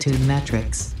pioneer attitude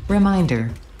metrics.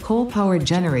 Reminder, coal-powered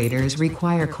generators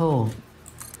require coal.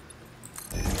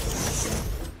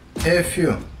 If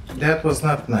you... That was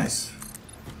not nice.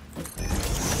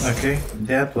 Okay,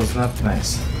 that was not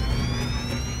nice.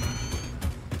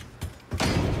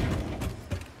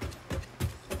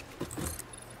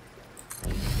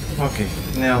 Okay,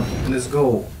 now let's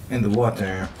go in the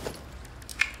water.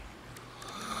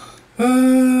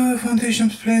 Foundation,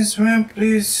 please, ramp,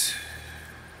 please.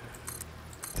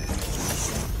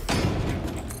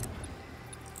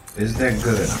 Is that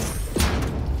good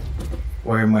enough?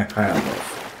 Or am I high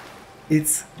above?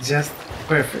 It's just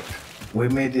perfect. We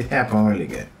made it happen really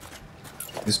good.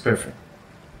 It's perfect.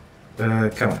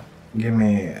 Come on, give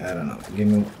me, I don't know, give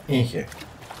me in here.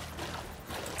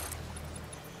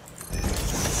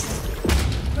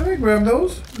 Let me grab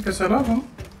those because I love them.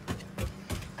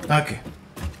 Okay.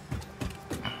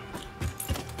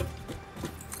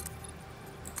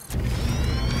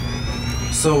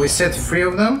 So we set 3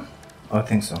 of them? I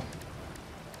think so.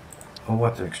 A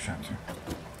water extractor.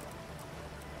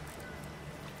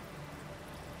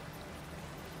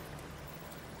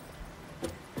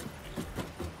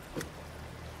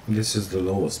 This is the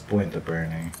lowest point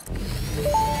apparently.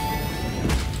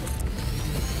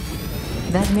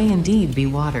 That may indeed be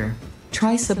water.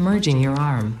 Try submerging your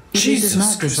arm. If it does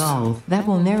not dissolve, that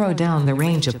will narrow down the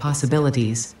range of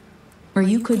possibilities. Or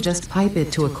you could just pipe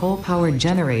it to a coal-powered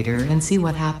generator and see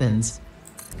what happens.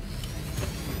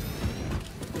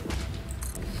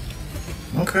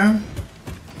 Okay,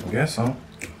 I guess so.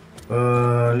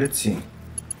 Let's see.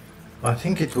 I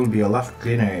think it will be a lot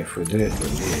cleaner if we do it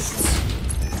with this.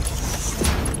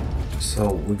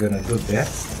 So we're gonna do that.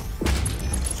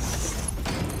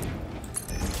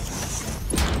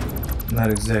 Not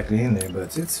exactly in there,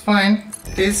 but it's fine.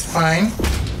 It's fine.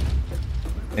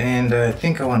 And I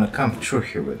think I want to come through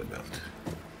here with the belt.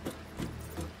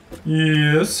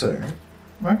 Yes, sir.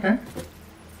 Okay.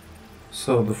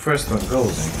 So the first one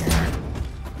goes in here.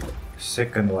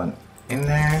 Second one in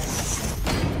there.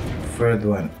 Third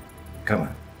one. Come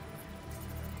on.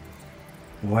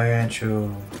 Why aren't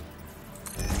you...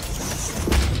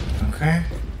 Okay.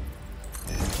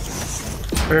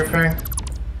 Perfect.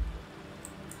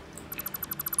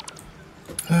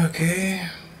 Okay.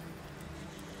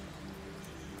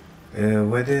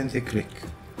 Why didn't it click?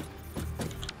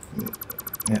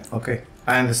 Yeah, okay.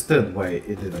 I understood why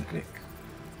it didn't click.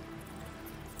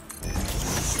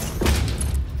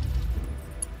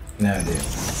 Now it did.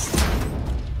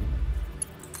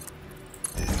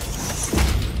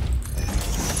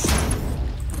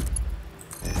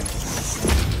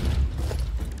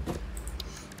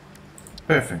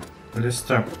 Perfect. Let's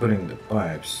start putting the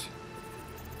pipes.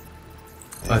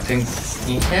 I think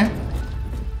in here.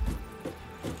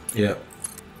 Yep.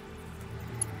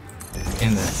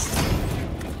 In there.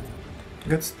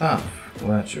 Good stuff.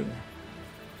 Watch you.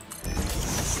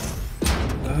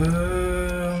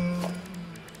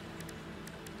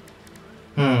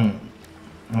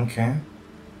 Okay.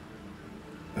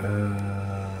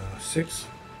 6,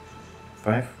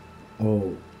 5.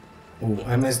 Oh,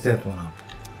 I messed that one up.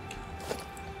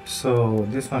 So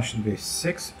this one should be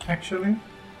 6 actually.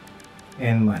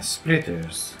 And my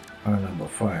splitters are number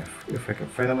 5. If I can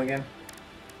find them again.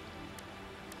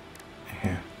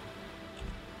 Here.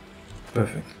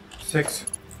 Perfect. 6.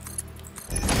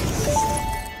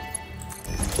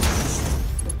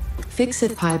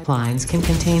 Fix-it pipelines can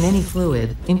contain any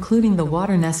fluid, including the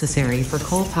water necessary for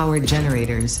coal-powered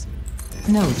generators.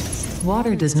 Note,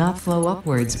 water does not flow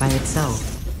upwards by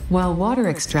itself. While water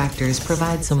extractors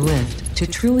provide some lift, to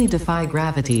truly defy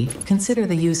gravity, consider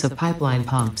the use of pipeline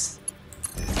pumps.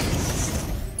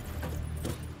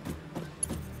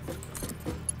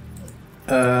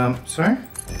 Sorry?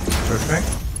 Perfect.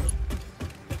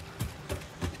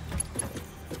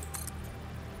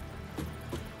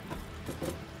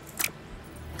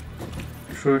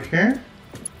 Through here?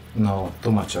 No,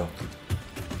 too much out.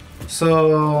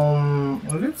 So,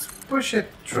 let's push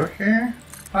it through here,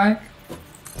 like.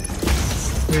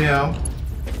 Yeah.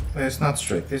 It's not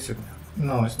straight, is it?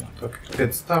 No, it's not. Okay,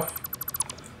 good stuff.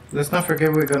 Let's not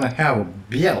forget we're gonna have a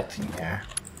belt in here.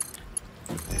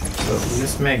 So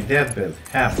let's make that belt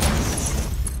happen.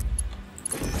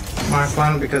 Mark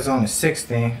 1 because only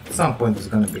 60. At some point it's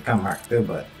gonna become Mark 2,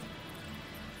 but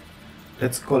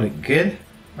let's call it good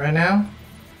right now.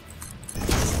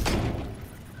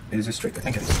 Is it straight? I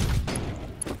think it is.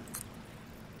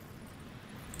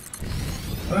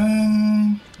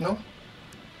 No.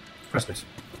 Press this.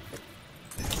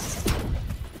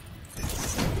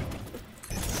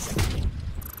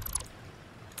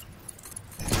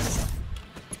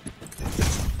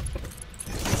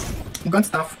 Good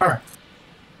stuff. Alright.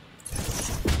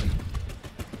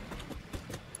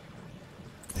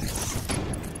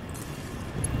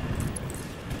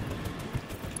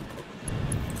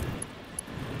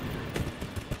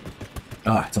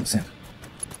 Ah, it's on the sand.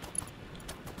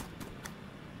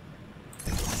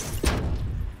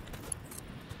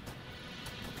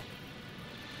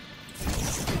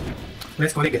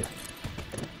 Let's go again.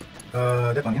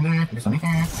 That one in there, this one in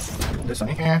here, this one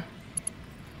in here.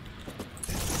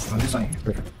 This one in here,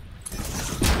 perfect.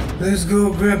 Let's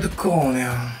go grab the coal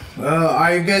now.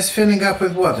 Are you guys filling up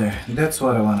with water? That's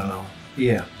what I want to know.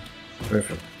 Yeah,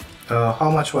 perfect. How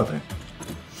much water?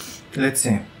 Let's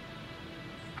see.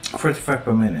 45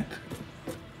 per minute.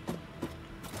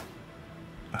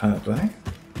 120.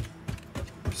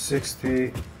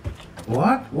 60.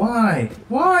 What? Why?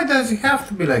 Why does it have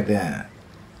to be like that?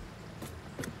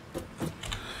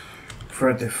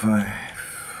 35.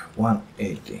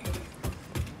 180.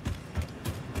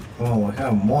 Oh, we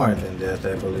have more than that,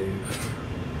 I believe.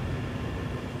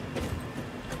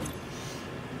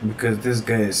 because this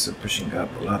guy is pushing up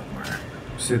a lot more.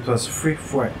 So it was 3,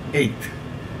 4, 8.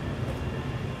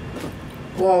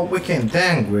 Well, we can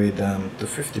downgrade them to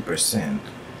 50%.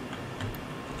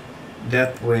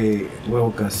 That way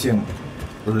we'll consume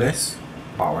less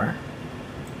power.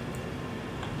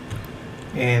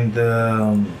 And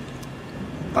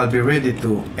I'll be ready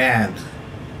to add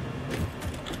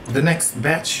the next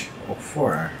batch of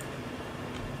 4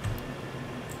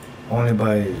 only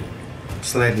by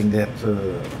sliding that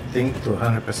thing to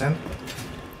 100%.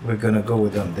 We're gonna go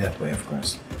with them that way, of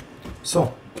course.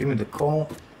 So give me the coal.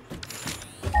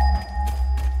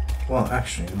 Well,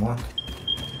 actually, you know what?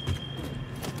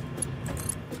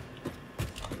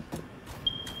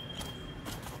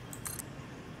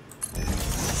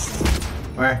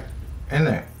 Where? In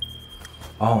there?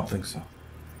 I don't think so.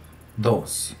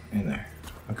 Those in there.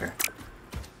 Okay.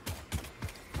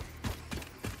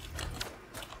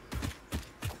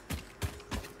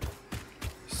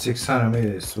 $600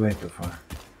 meters is way too far.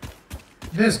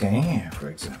 This guy in here, for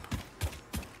example.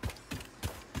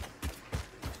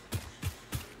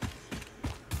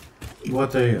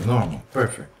 What are you? Normal.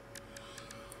 Perfect.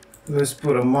 Let's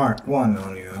put a Mark 1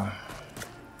 on you.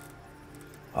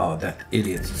 Oh, that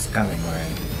idiot is coming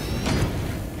already.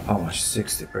 How much?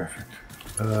 60. Perfect.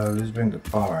 Let's bring the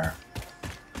power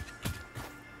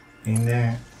in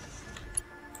there.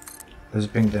 Let's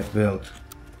bring that build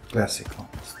classical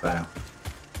style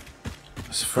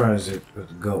as far as it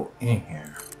would go in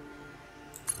here.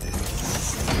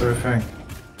 Perfect.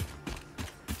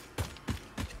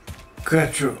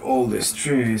 Cut through all these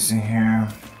trees in here.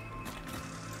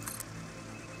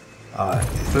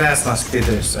 Plasma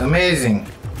speeders, amazing.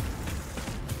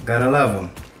 Gotta love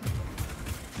them.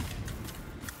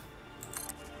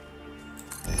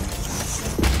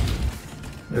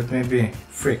 Let me be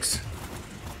freaks.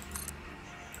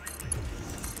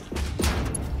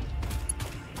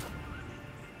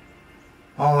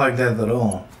 I don't like that at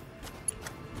all.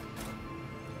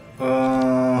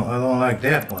 I don't like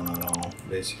that one at all,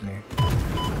 basically.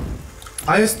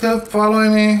 Are you still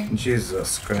following me?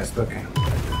 Jesus Christ, okay.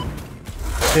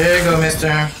 Here you go,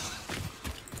 mister.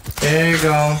 Here you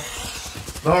go.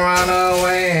 Don't run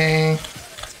away.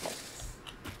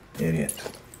 Idiot.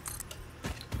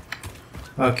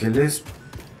 Okay, let's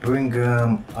bring,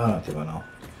 I don't even know.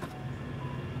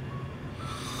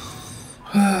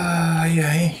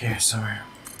 Yeah, in here somewhere.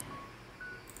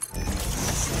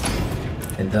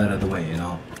 And that out of the way, you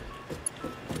know.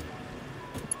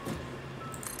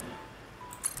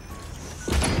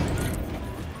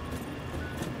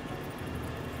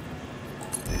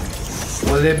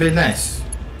 Will it be nice?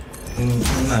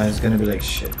 No, it's gonna be like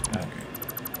shit. Okay.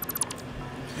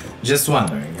 Just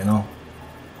wondering, you know.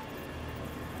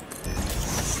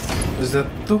 Is that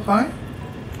too high?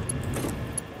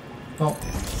 Oh,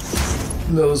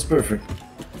 that was perfect.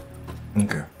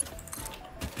 Okay.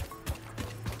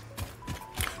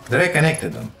 Did I connect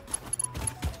them?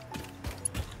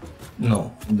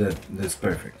 No, that's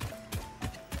perfect.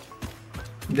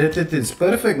 That it is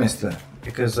perfect, mister.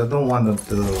 Because I don't want them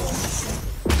to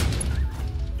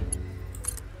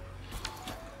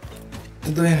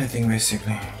do anything,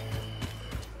 basically.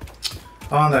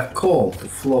 I want that coal to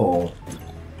flow,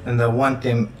 and I want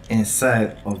them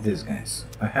inside of these guys.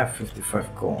 I have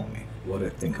 55 coal on me. What do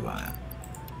you think about that?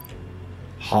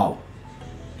 How?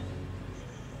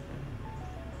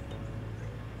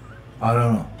 I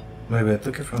don't know. Maybe I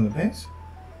took it from the base?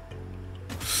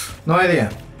 No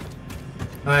idea.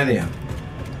 No idea.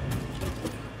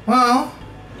 Well,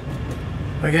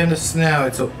 again, this now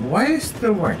it's a, why is it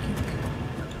still working?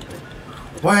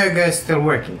 Why are you guys still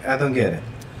working? I don't get it.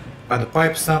 Are the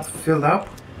pipes not filled up?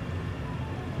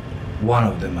 One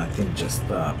of them, I think, just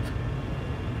stopped.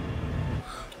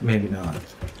 Maybe not.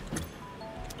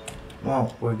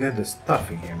 Well, we got the stuff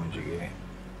in here, Majigiri.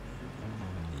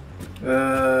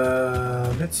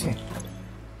 Let's see.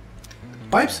 The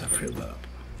pipes are filled up.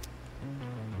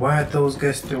 Why are those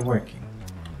guys still working?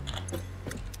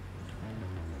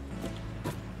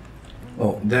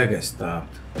 Oh, that guy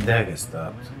stopped. That guy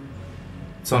stopped.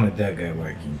 It's only that guy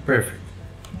working. Perfect.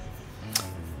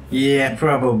 Yeah,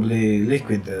 probably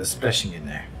liquid splashing in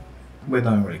there. We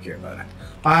don't really care about it.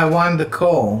 I want the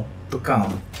coal to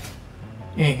come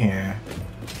in here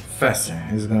faster.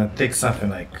 It's gonna take something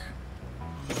like,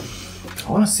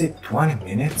 I wanna say 20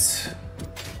 minutes.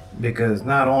 Because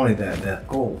not only that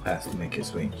coal has to make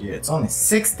its way in here. It's only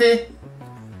 60.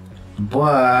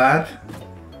 But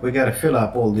we gotta fill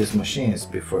up all these machines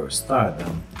before we start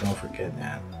them. Don't forget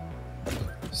that.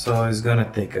 So it's gonna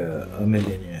take a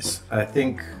million years. I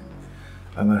think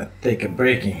I'm gonna take a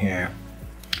break in here.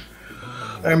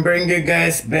 I'm bringing you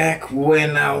guys back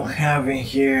when I'm having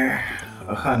here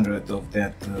 100 of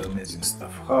that amazing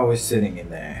stuff. How is sitting in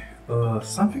there?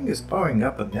 Something is powering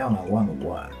up and down. I wonder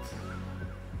what.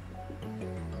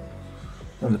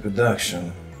 On the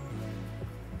production.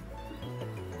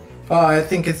 Oh, I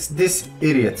think it's this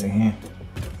idiot in here.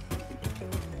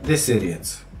 This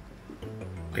idiot.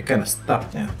 They kind of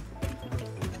stopped now.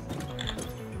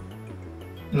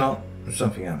 No,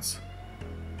 something else.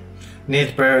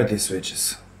 Need priority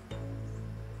switches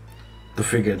to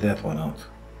figure that one out.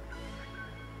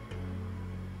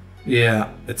 Yeah,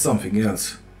 it's something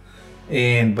else.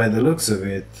 And by the looks of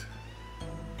it,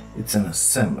 it's an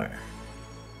assembler.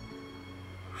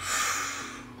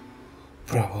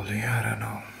 Probably, I don't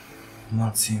know.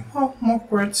 Let's see. Oh, more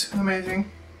quartz,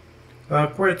 amazing.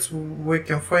 Quartz, we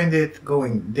can find it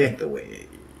going that way.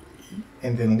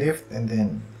 And then left, and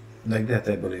then like that,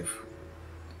 I believe.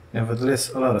 Nevertheless,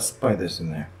 a lot of spiders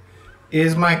in there.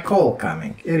 Is my coal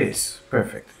coming? It is.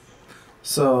 Perfect.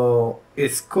 So,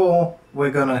 it's cool.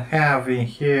 We're gonna have in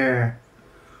here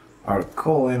our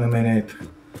coal in a minute.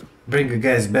 Bring you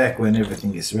guys back when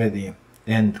everything is ready.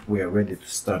 And we are ready to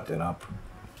start it up.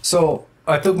 So,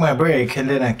 I took my break and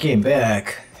then I came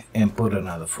back and put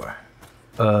another fire.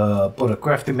 Put a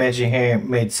crafting bench in here,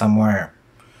 made some more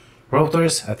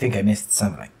rotors. I think I missed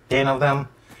something like 10 of them.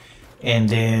 And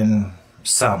then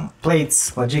some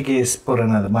plates, majiggies, put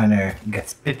another miner, got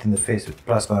spit in the face with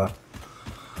plasma.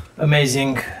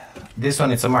 Amazing. This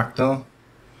one is a Mark II.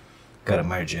 Got a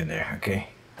merge in there, okay.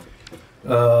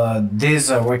 These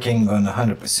are working on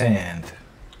 100%.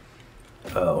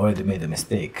 Already made a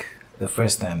mistake. The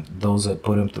first time, those I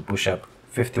put them to push up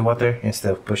 50 water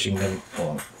instead of pushing them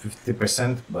on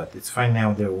 50%, but it's fine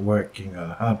now, they're working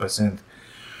on 100%.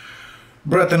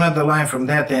 Brought another line from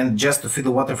that end just to feed the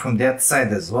water from that side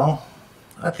as well.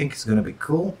 I think it's gonna be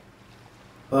cool.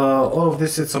 All of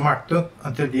this is a Mark II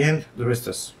until the end, the rest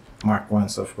is Mark I,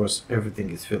 so of course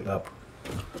everything is filled up.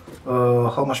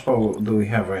 How much power do we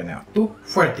have right now?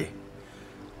 240.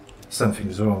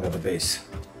 Something's wrong at the base.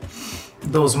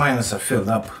 Those miners are filled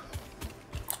up.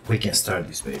 We can start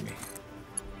this baby.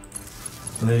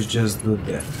 Let's just do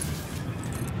that.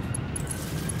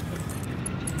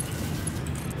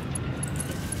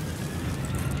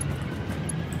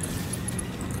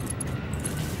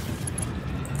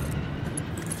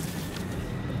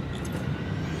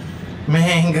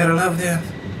 Man, gotta love that.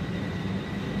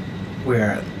 We're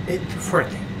at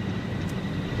 840.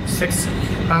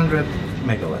 600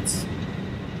 megawatts.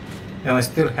 And we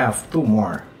still have 2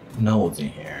 more nodes in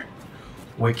here.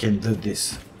 We can do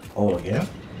this all again.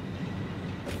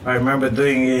 I remember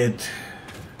doing it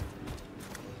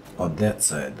on that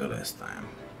side the last time.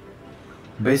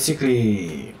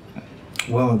 Basically,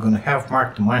 when we're gonna have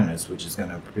Mark II miners, which is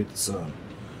gonna be pretty soon,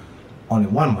 only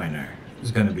 1 miner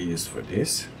is gonna be used for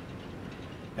this.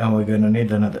 And we're gonna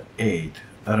need another 8.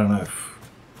 I don't know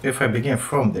if I begin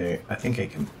from there, I think I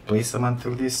can place them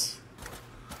until this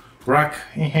rock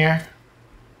in here.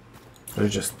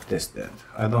 Let's just test that.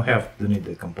 I don't have the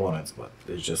needed components, but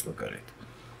let's just look at it.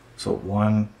 So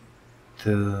 1,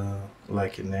 2,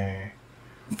 like in there,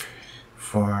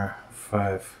 4,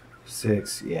 5,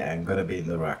 6. Yeah, I'm gonna be in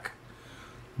the rock,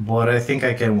 but I think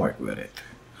I can work with it.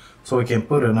 So we can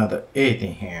put another 8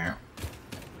 in here.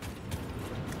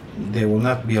 They will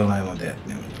not be aligned with that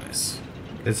nevertheless.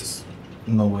 This is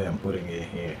no way I'm putting it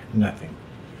here. Nothing.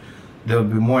 There will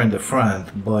be more in the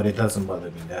front, but it doesn't bother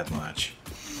me that much.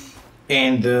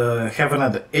 And have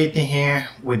another 8 in here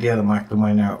with the other Mark II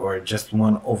miner or just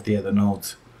one of the other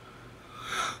nodes.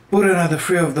 Put another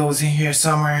 3 of those in here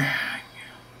somewhere,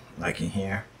 like in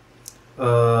here.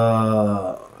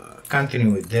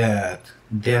 Continue with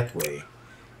that way,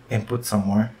 and put some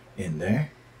more in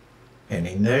there, and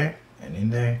in there, and in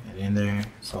there, and in there,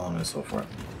 so on and so forth.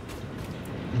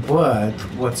 But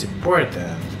what's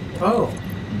important? Oh,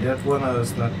 that one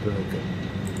is not really good.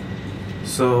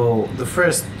 So the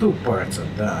first 2 parts are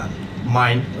done.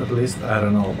 Mine, at least. I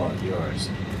don't know about yours.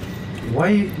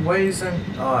 Why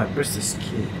isn't... Oh, I pressed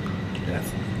escape. That's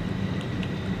it.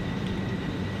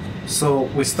 So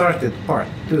we started part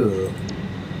 2,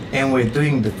 and we're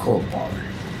doing the coal power.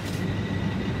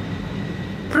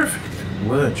 Perfect.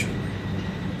 Would you?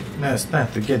 Now it's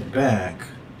time to get back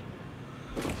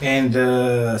and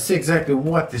see exactly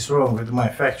what is wrong with my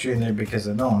factory in there, because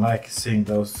I don't like seeing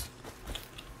those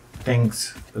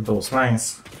things, those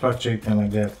lines fluctuating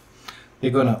like that.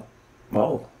 They're gonna...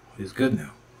 Oh, it's good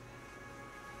now.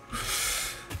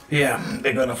 Yeah,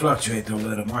 they're gonna fluctuate a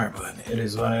little more, but it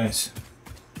is what it is.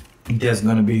 There's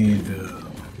gonna be the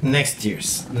next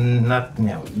year's, not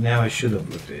now. Now I should have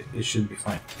looked at it. It should be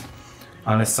fine.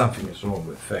 Unless something is wrong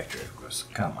with factory, of course.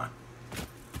 Come on.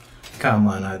 Come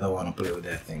on, I don't want to play with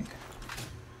that thing.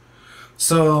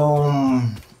 So,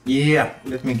 yeah,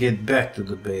 let me get back to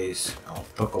the base. I'll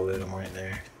talk a little more in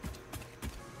there.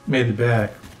 Made it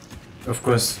back. Of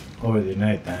course, already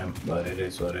nighttime, but it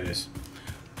is what it is.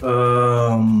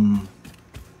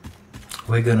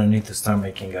 We're gonna need to start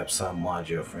making up some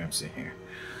modular frames in here.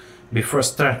 Before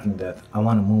starting that, I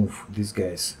want to move these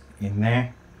guys in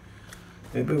there.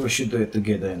 Maybe we should do it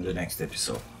together in the next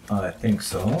episode. I think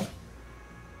so.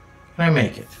 Can I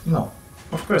make it? No,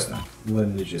 of course not. Why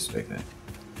did you expect that?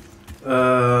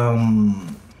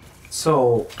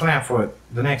 So, plan for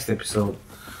the next episode.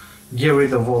 Get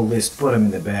rid of all this, put them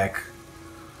in the back.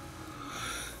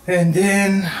 And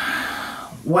then,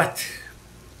 what?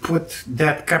 Put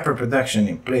that copper production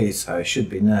in place, how it should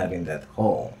be not in that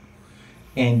hole.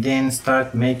 And then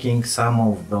start making some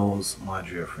of those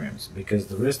modular frames, because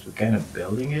the rest we're kind of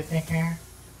building it in here.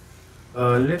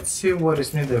 Let's see what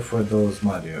is needed for those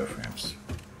modular frames.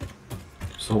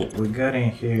 So we got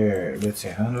in here, let's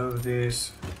say 100 of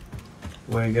this.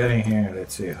 We got in here,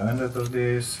 let's say 100 of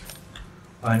this.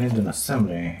 I need an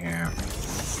assembly in here.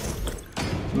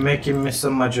 Making me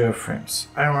some modular frames,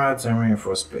 iron rods and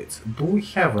reinforced plates. Do we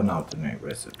have an alternate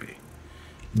recipe?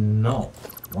 No.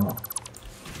 Wow.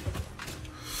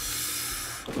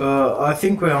 I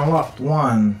think we unlocked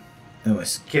one and we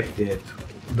skipped it.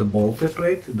 The bolted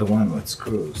plate, the one with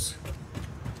screws.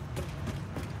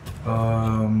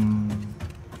 Man,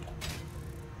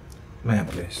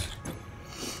 please.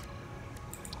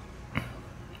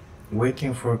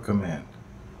 Waiting for a command.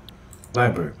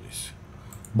 Library, please.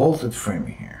 Bolted frame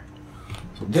here.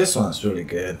 So this one's really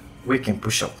good. We can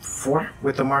push up 4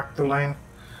 with the Mark II line.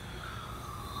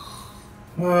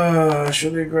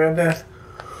 Should we grab that?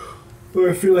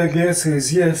 I feel like the answer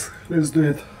is yes. Let's do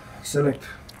it. Select.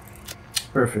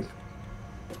 Perfect.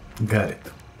 Got it.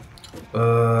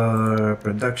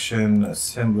 Production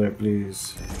assembler,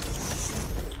 please.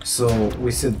 So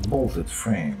we said bolted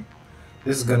frame.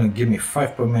 This is gonna give me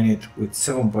 5 per minute with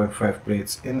 7.5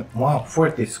 plates and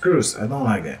 140 screws. I don't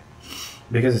like that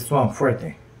because it's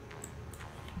 140.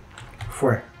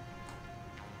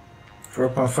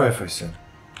 4.5 I said.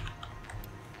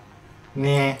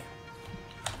 Nah.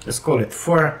 Let's call it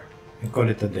 4 and call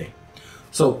it a day.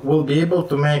 So we'll be able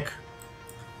to make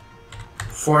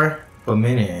 4 per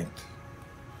minute.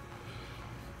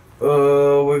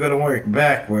 We're gonna work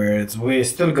backwards. We're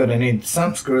still gonna need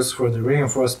some screws for the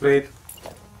reinforced plate.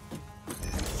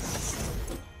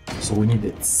 So we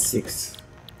needed 6.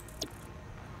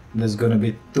 There's gonna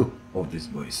be 2 of these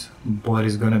boys. But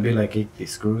it's gonna be like 80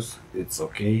 screws. It's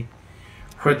okay.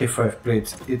 45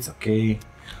 plates. It's okay.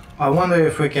 I wonder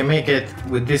if we can make it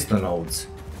with these 2 nodes.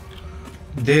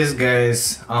 These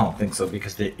guys, I don't think so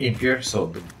because they're impure.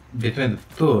 So between the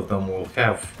 2 of them, we'll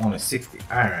have only 60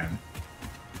 iron.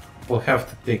 We'll have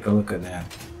to take a look at that.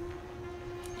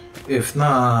 If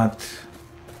not,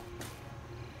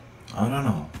 I don't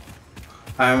know.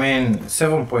 I mean,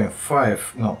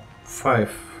 7.5, no,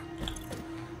 5,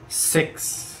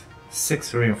 6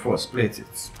 reinforced plates.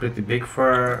 It's pretty big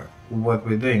for what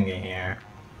we're doing in here.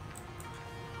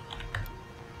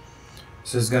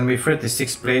 So it's gonna be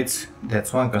 36 plates.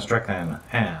 That's 1 constructor and a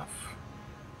half.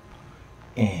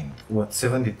 And what,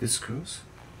 72 screws?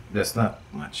 That's not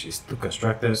much. It's 2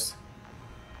 constructors.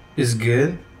 Is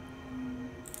good.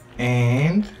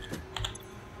 And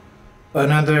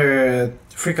another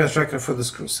 3 constructor for the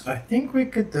screws. I think we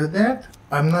could do that.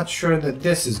 I'm not sure that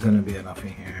this is gonna be enough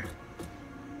in here.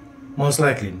 Most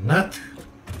likely not.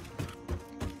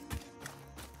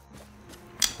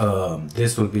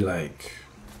 This will be like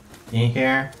in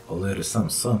here a little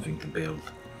something to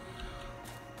build.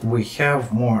 We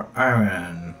have more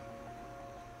iron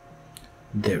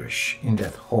there-ish in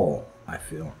that hole, I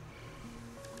feel.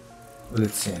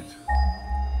 Let's see it.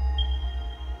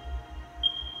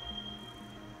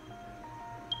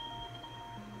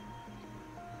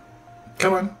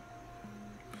 Come on.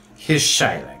 He's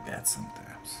shy like that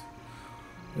sometimes.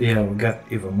 Yeah, we got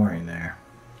even more in there.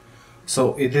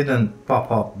 So it didn't pop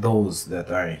up those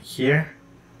that are in here.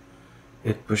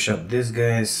 It pushed up these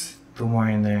guys, 2 more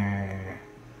in there.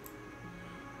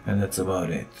 And that's about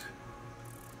it.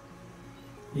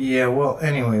 Yeah, well,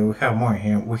 anyway, we have more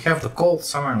here. We have the coal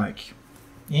somewhere like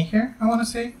in here, I want to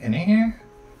say, and in here.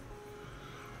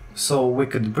 So we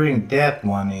could bring that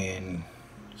one in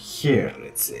here,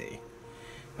 let's say.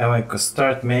 And we could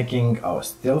start making our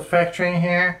steel factory in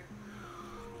here.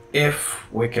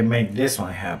 If we can make this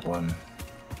one happen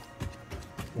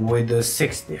with the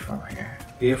 60 from here.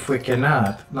 If we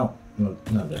cannot, no,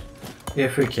 not that.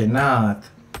 If we cannot,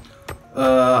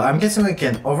 I'm guessing we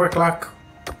can overclock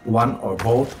one or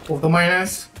both of the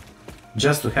miners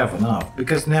just to have enough,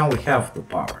 because now we have the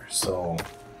power. So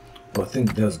I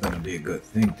think that's gonna be a good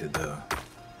thing to do.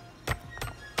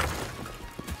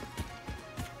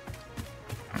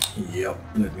 Yep,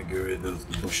 let me get rid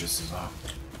of the bushes as well.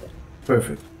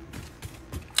 Perfect.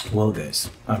 Well guys,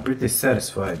 I'm pretty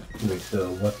satisfied with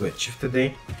what we achieved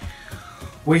today.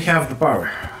 We have the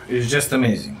power. It's just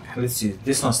amazing. Let's see,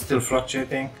 this one's still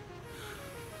fluctuating.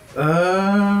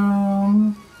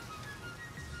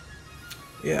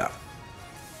 Yeah,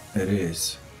 it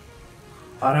is.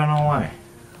 I don't know why.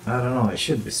 I don't know, it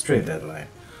should be straight that line.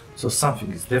 So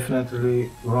something is definitely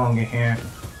wrong in here.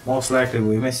 Most likely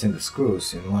we're missing the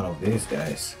screws in one of these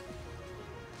guys.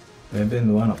 Maybe in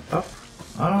the one up top?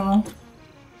 I don't know.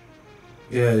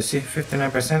 Yeah, you see,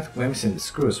 59%, we're missing the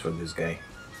screws for this guy.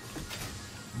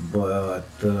 But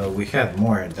we had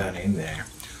more done in there.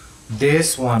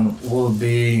 This one will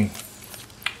be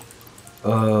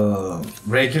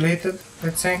regulated,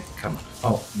 let's say. Come on.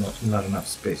 Oh, no, not enough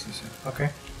space, you said. Okay.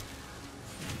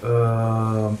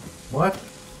 What?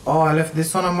 Oh, I left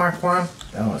this one on Mark 1?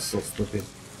 That was so stupid.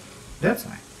 That's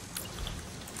fine.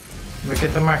 We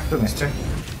get the Mark 2, mister.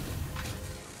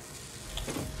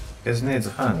 Because it needs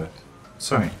 100.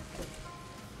 Sorry.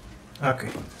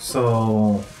 Okay,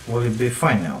 so will it be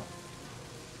fine now?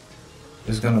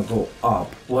 It's gonna go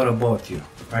up. What about you?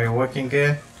 Are you working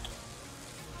good?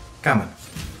 Come on.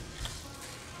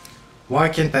 Why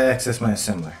can't I access my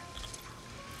assembler?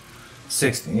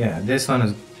 60, yeah, this one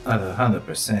is at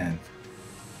 100%.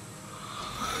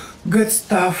 Good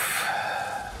stuff.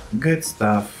 Good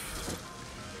stuff.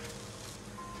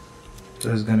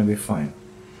 So it's gonna be fine,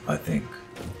 I think.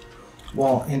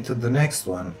 Well, into the next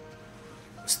one.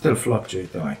 Still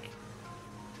fluctuating like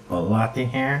a lot in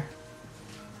here.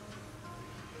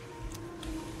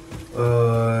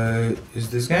 Is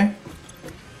this guy?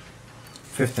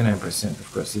 59%,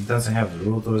 of course. It doesn't have the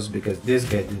rotors because this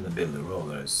guy didn't build the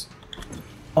rollers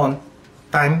on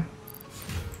time.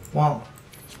 Well,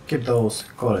 keep those,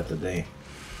 call it a day.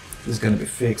 This is gonna be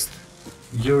fixed.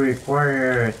 You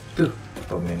require 2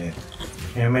 per minute.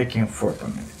 You're making 4 per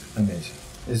minute. Amazing.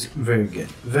 It's very good.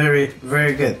 Very,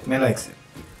 very good. Me likes it.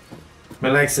 Me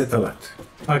likes it a lot.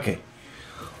 Okay.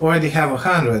 Already have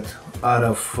 100 out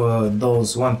of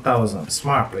those 1000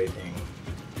 smart plating.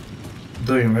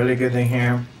 Doing really good in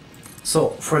here. So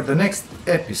for the next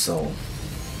episode,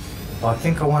 I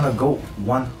think I want to go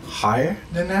one higher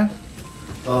than that.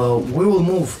 We will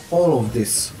move all of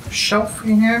this shelf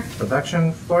in here,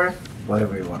 production floor,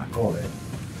 whatever you want to call it,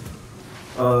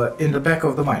 in the back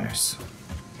of the miners.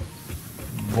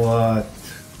 But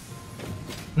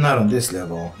not on this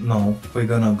level. No, we're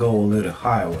gonna go a little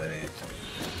higher with it.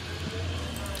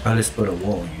 I'll just put a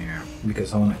wall in here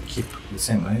because I want to keep the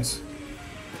same lines.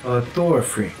 2 or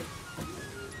 3.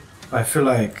 I feel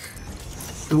like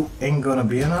 2 ain't gonna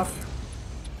be enough.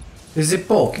 Is it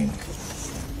poking?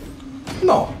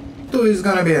 No, 2 is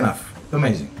gonna be enough.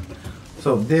 Amazing.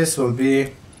 So this will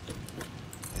be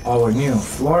our new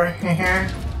floor in here.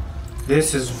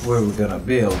 This is where we're gonna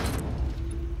build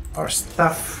our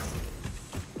stuff.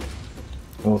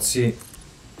 We'll see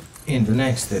in the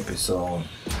next episode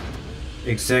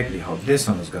exactly how this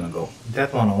one is gonna go.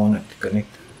 That one I wanted to connect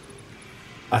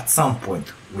at some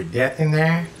point with that in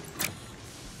there.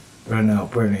 Right now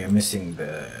apparently I'm missing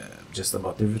just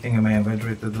about everything in my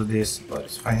inventory to do this, but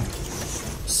it's fine.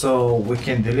 So we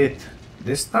can delete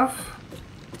this stuff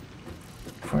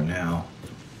for now.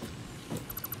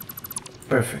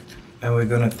 Perfect. And we're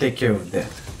gonna take care of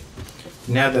that.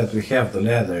 Now that we have the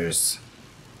ladders,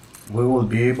 we will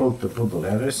be able to put the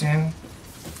ladders in.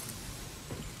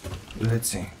 Let's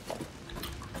see.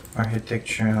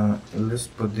 Architecture, let's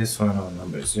put this one on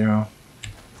number 0.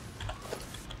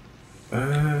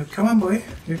 Come on boy,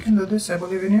 you can do this, I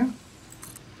believe in you.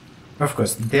 Of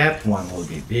course, that one will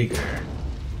be bigger.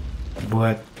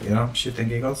 But, you know, shit and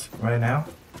giggles right now.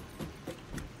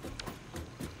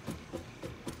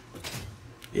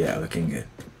 Yeah, looking good.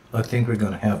 I think we're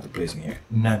gonna have the place in here.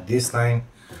 Not this line,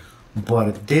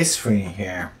 but this 3 in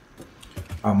here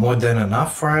are more than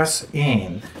enough for us,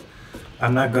 and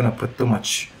I'm not gonna put too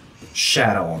much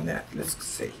shadow on that, let's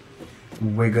say.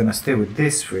 We're gonna stay with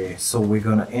this 3, so we're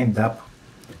gonna end up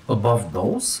above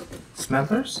those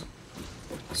smelters.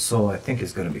 So I think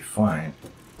it's gonna be fine.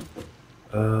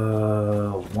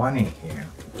 1 in here,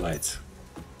 lights.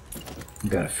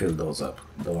 Gotta fill those up,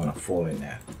 don't wanna fall in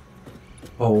there.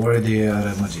 Oh, where the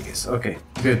magic is. Okay,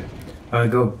 good. I'm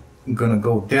gonna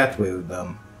go that way with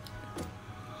them.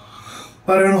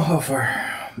 I don't know how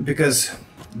far, because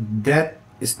that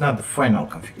it's not the final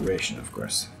configuration, of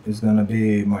course. It's gonna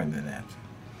be more than that.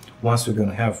 Once we're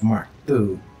gonna have Mark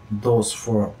II, those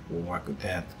 4 will work with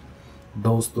that.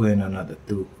 Those 2 and another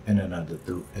 2 and another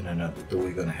 2 and another 2,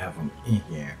 we're gonna have them in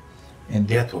here, and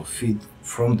that will feed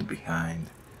from the behind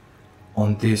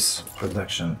on this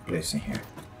production place in here.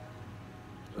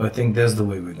 So I think that's the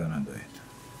way we're gonna do it.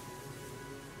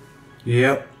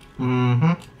 Yep.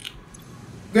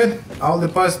 Good. I'll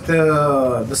deposit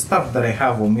the stuff that I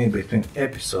have on me between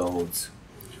episodes.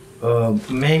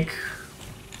 Make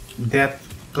that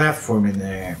platform in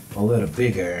there a little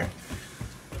bigger,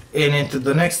 and into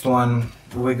the next one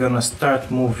we're gonna start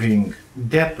moving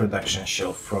that production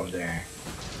shelf from there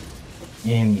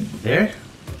in there,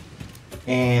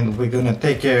 and we're gonna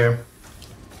take care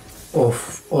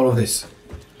of all of this.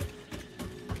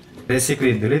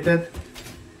 Basically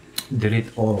delete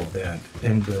all of that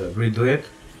and redo it.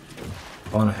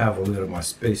 I want to have a little more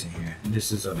space in here.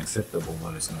 This is unacceptable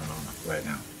what is going on right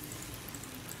now.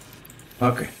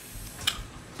 Okay,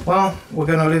 well, we're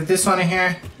gonna leave this one in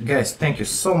here. Guys, thank you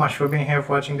so much for being here,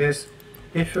 for watching this.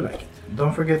 If you like it,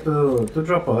 don't forget to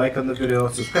drop a like on the video,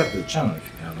 subscribe to the channel if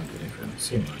you haven't, if you haven't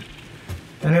seen one.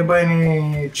 And if by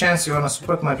any chance you want to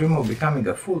support my dream of becoming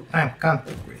a full-time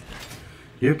content creator,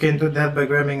 you can do that by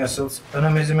grabbing yourselves an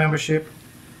amazing membership.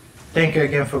 Thank you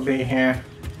again for being here.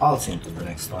 I'll see you to the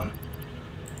next one.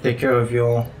 Take care of you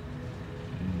all.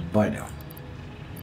 Bye now.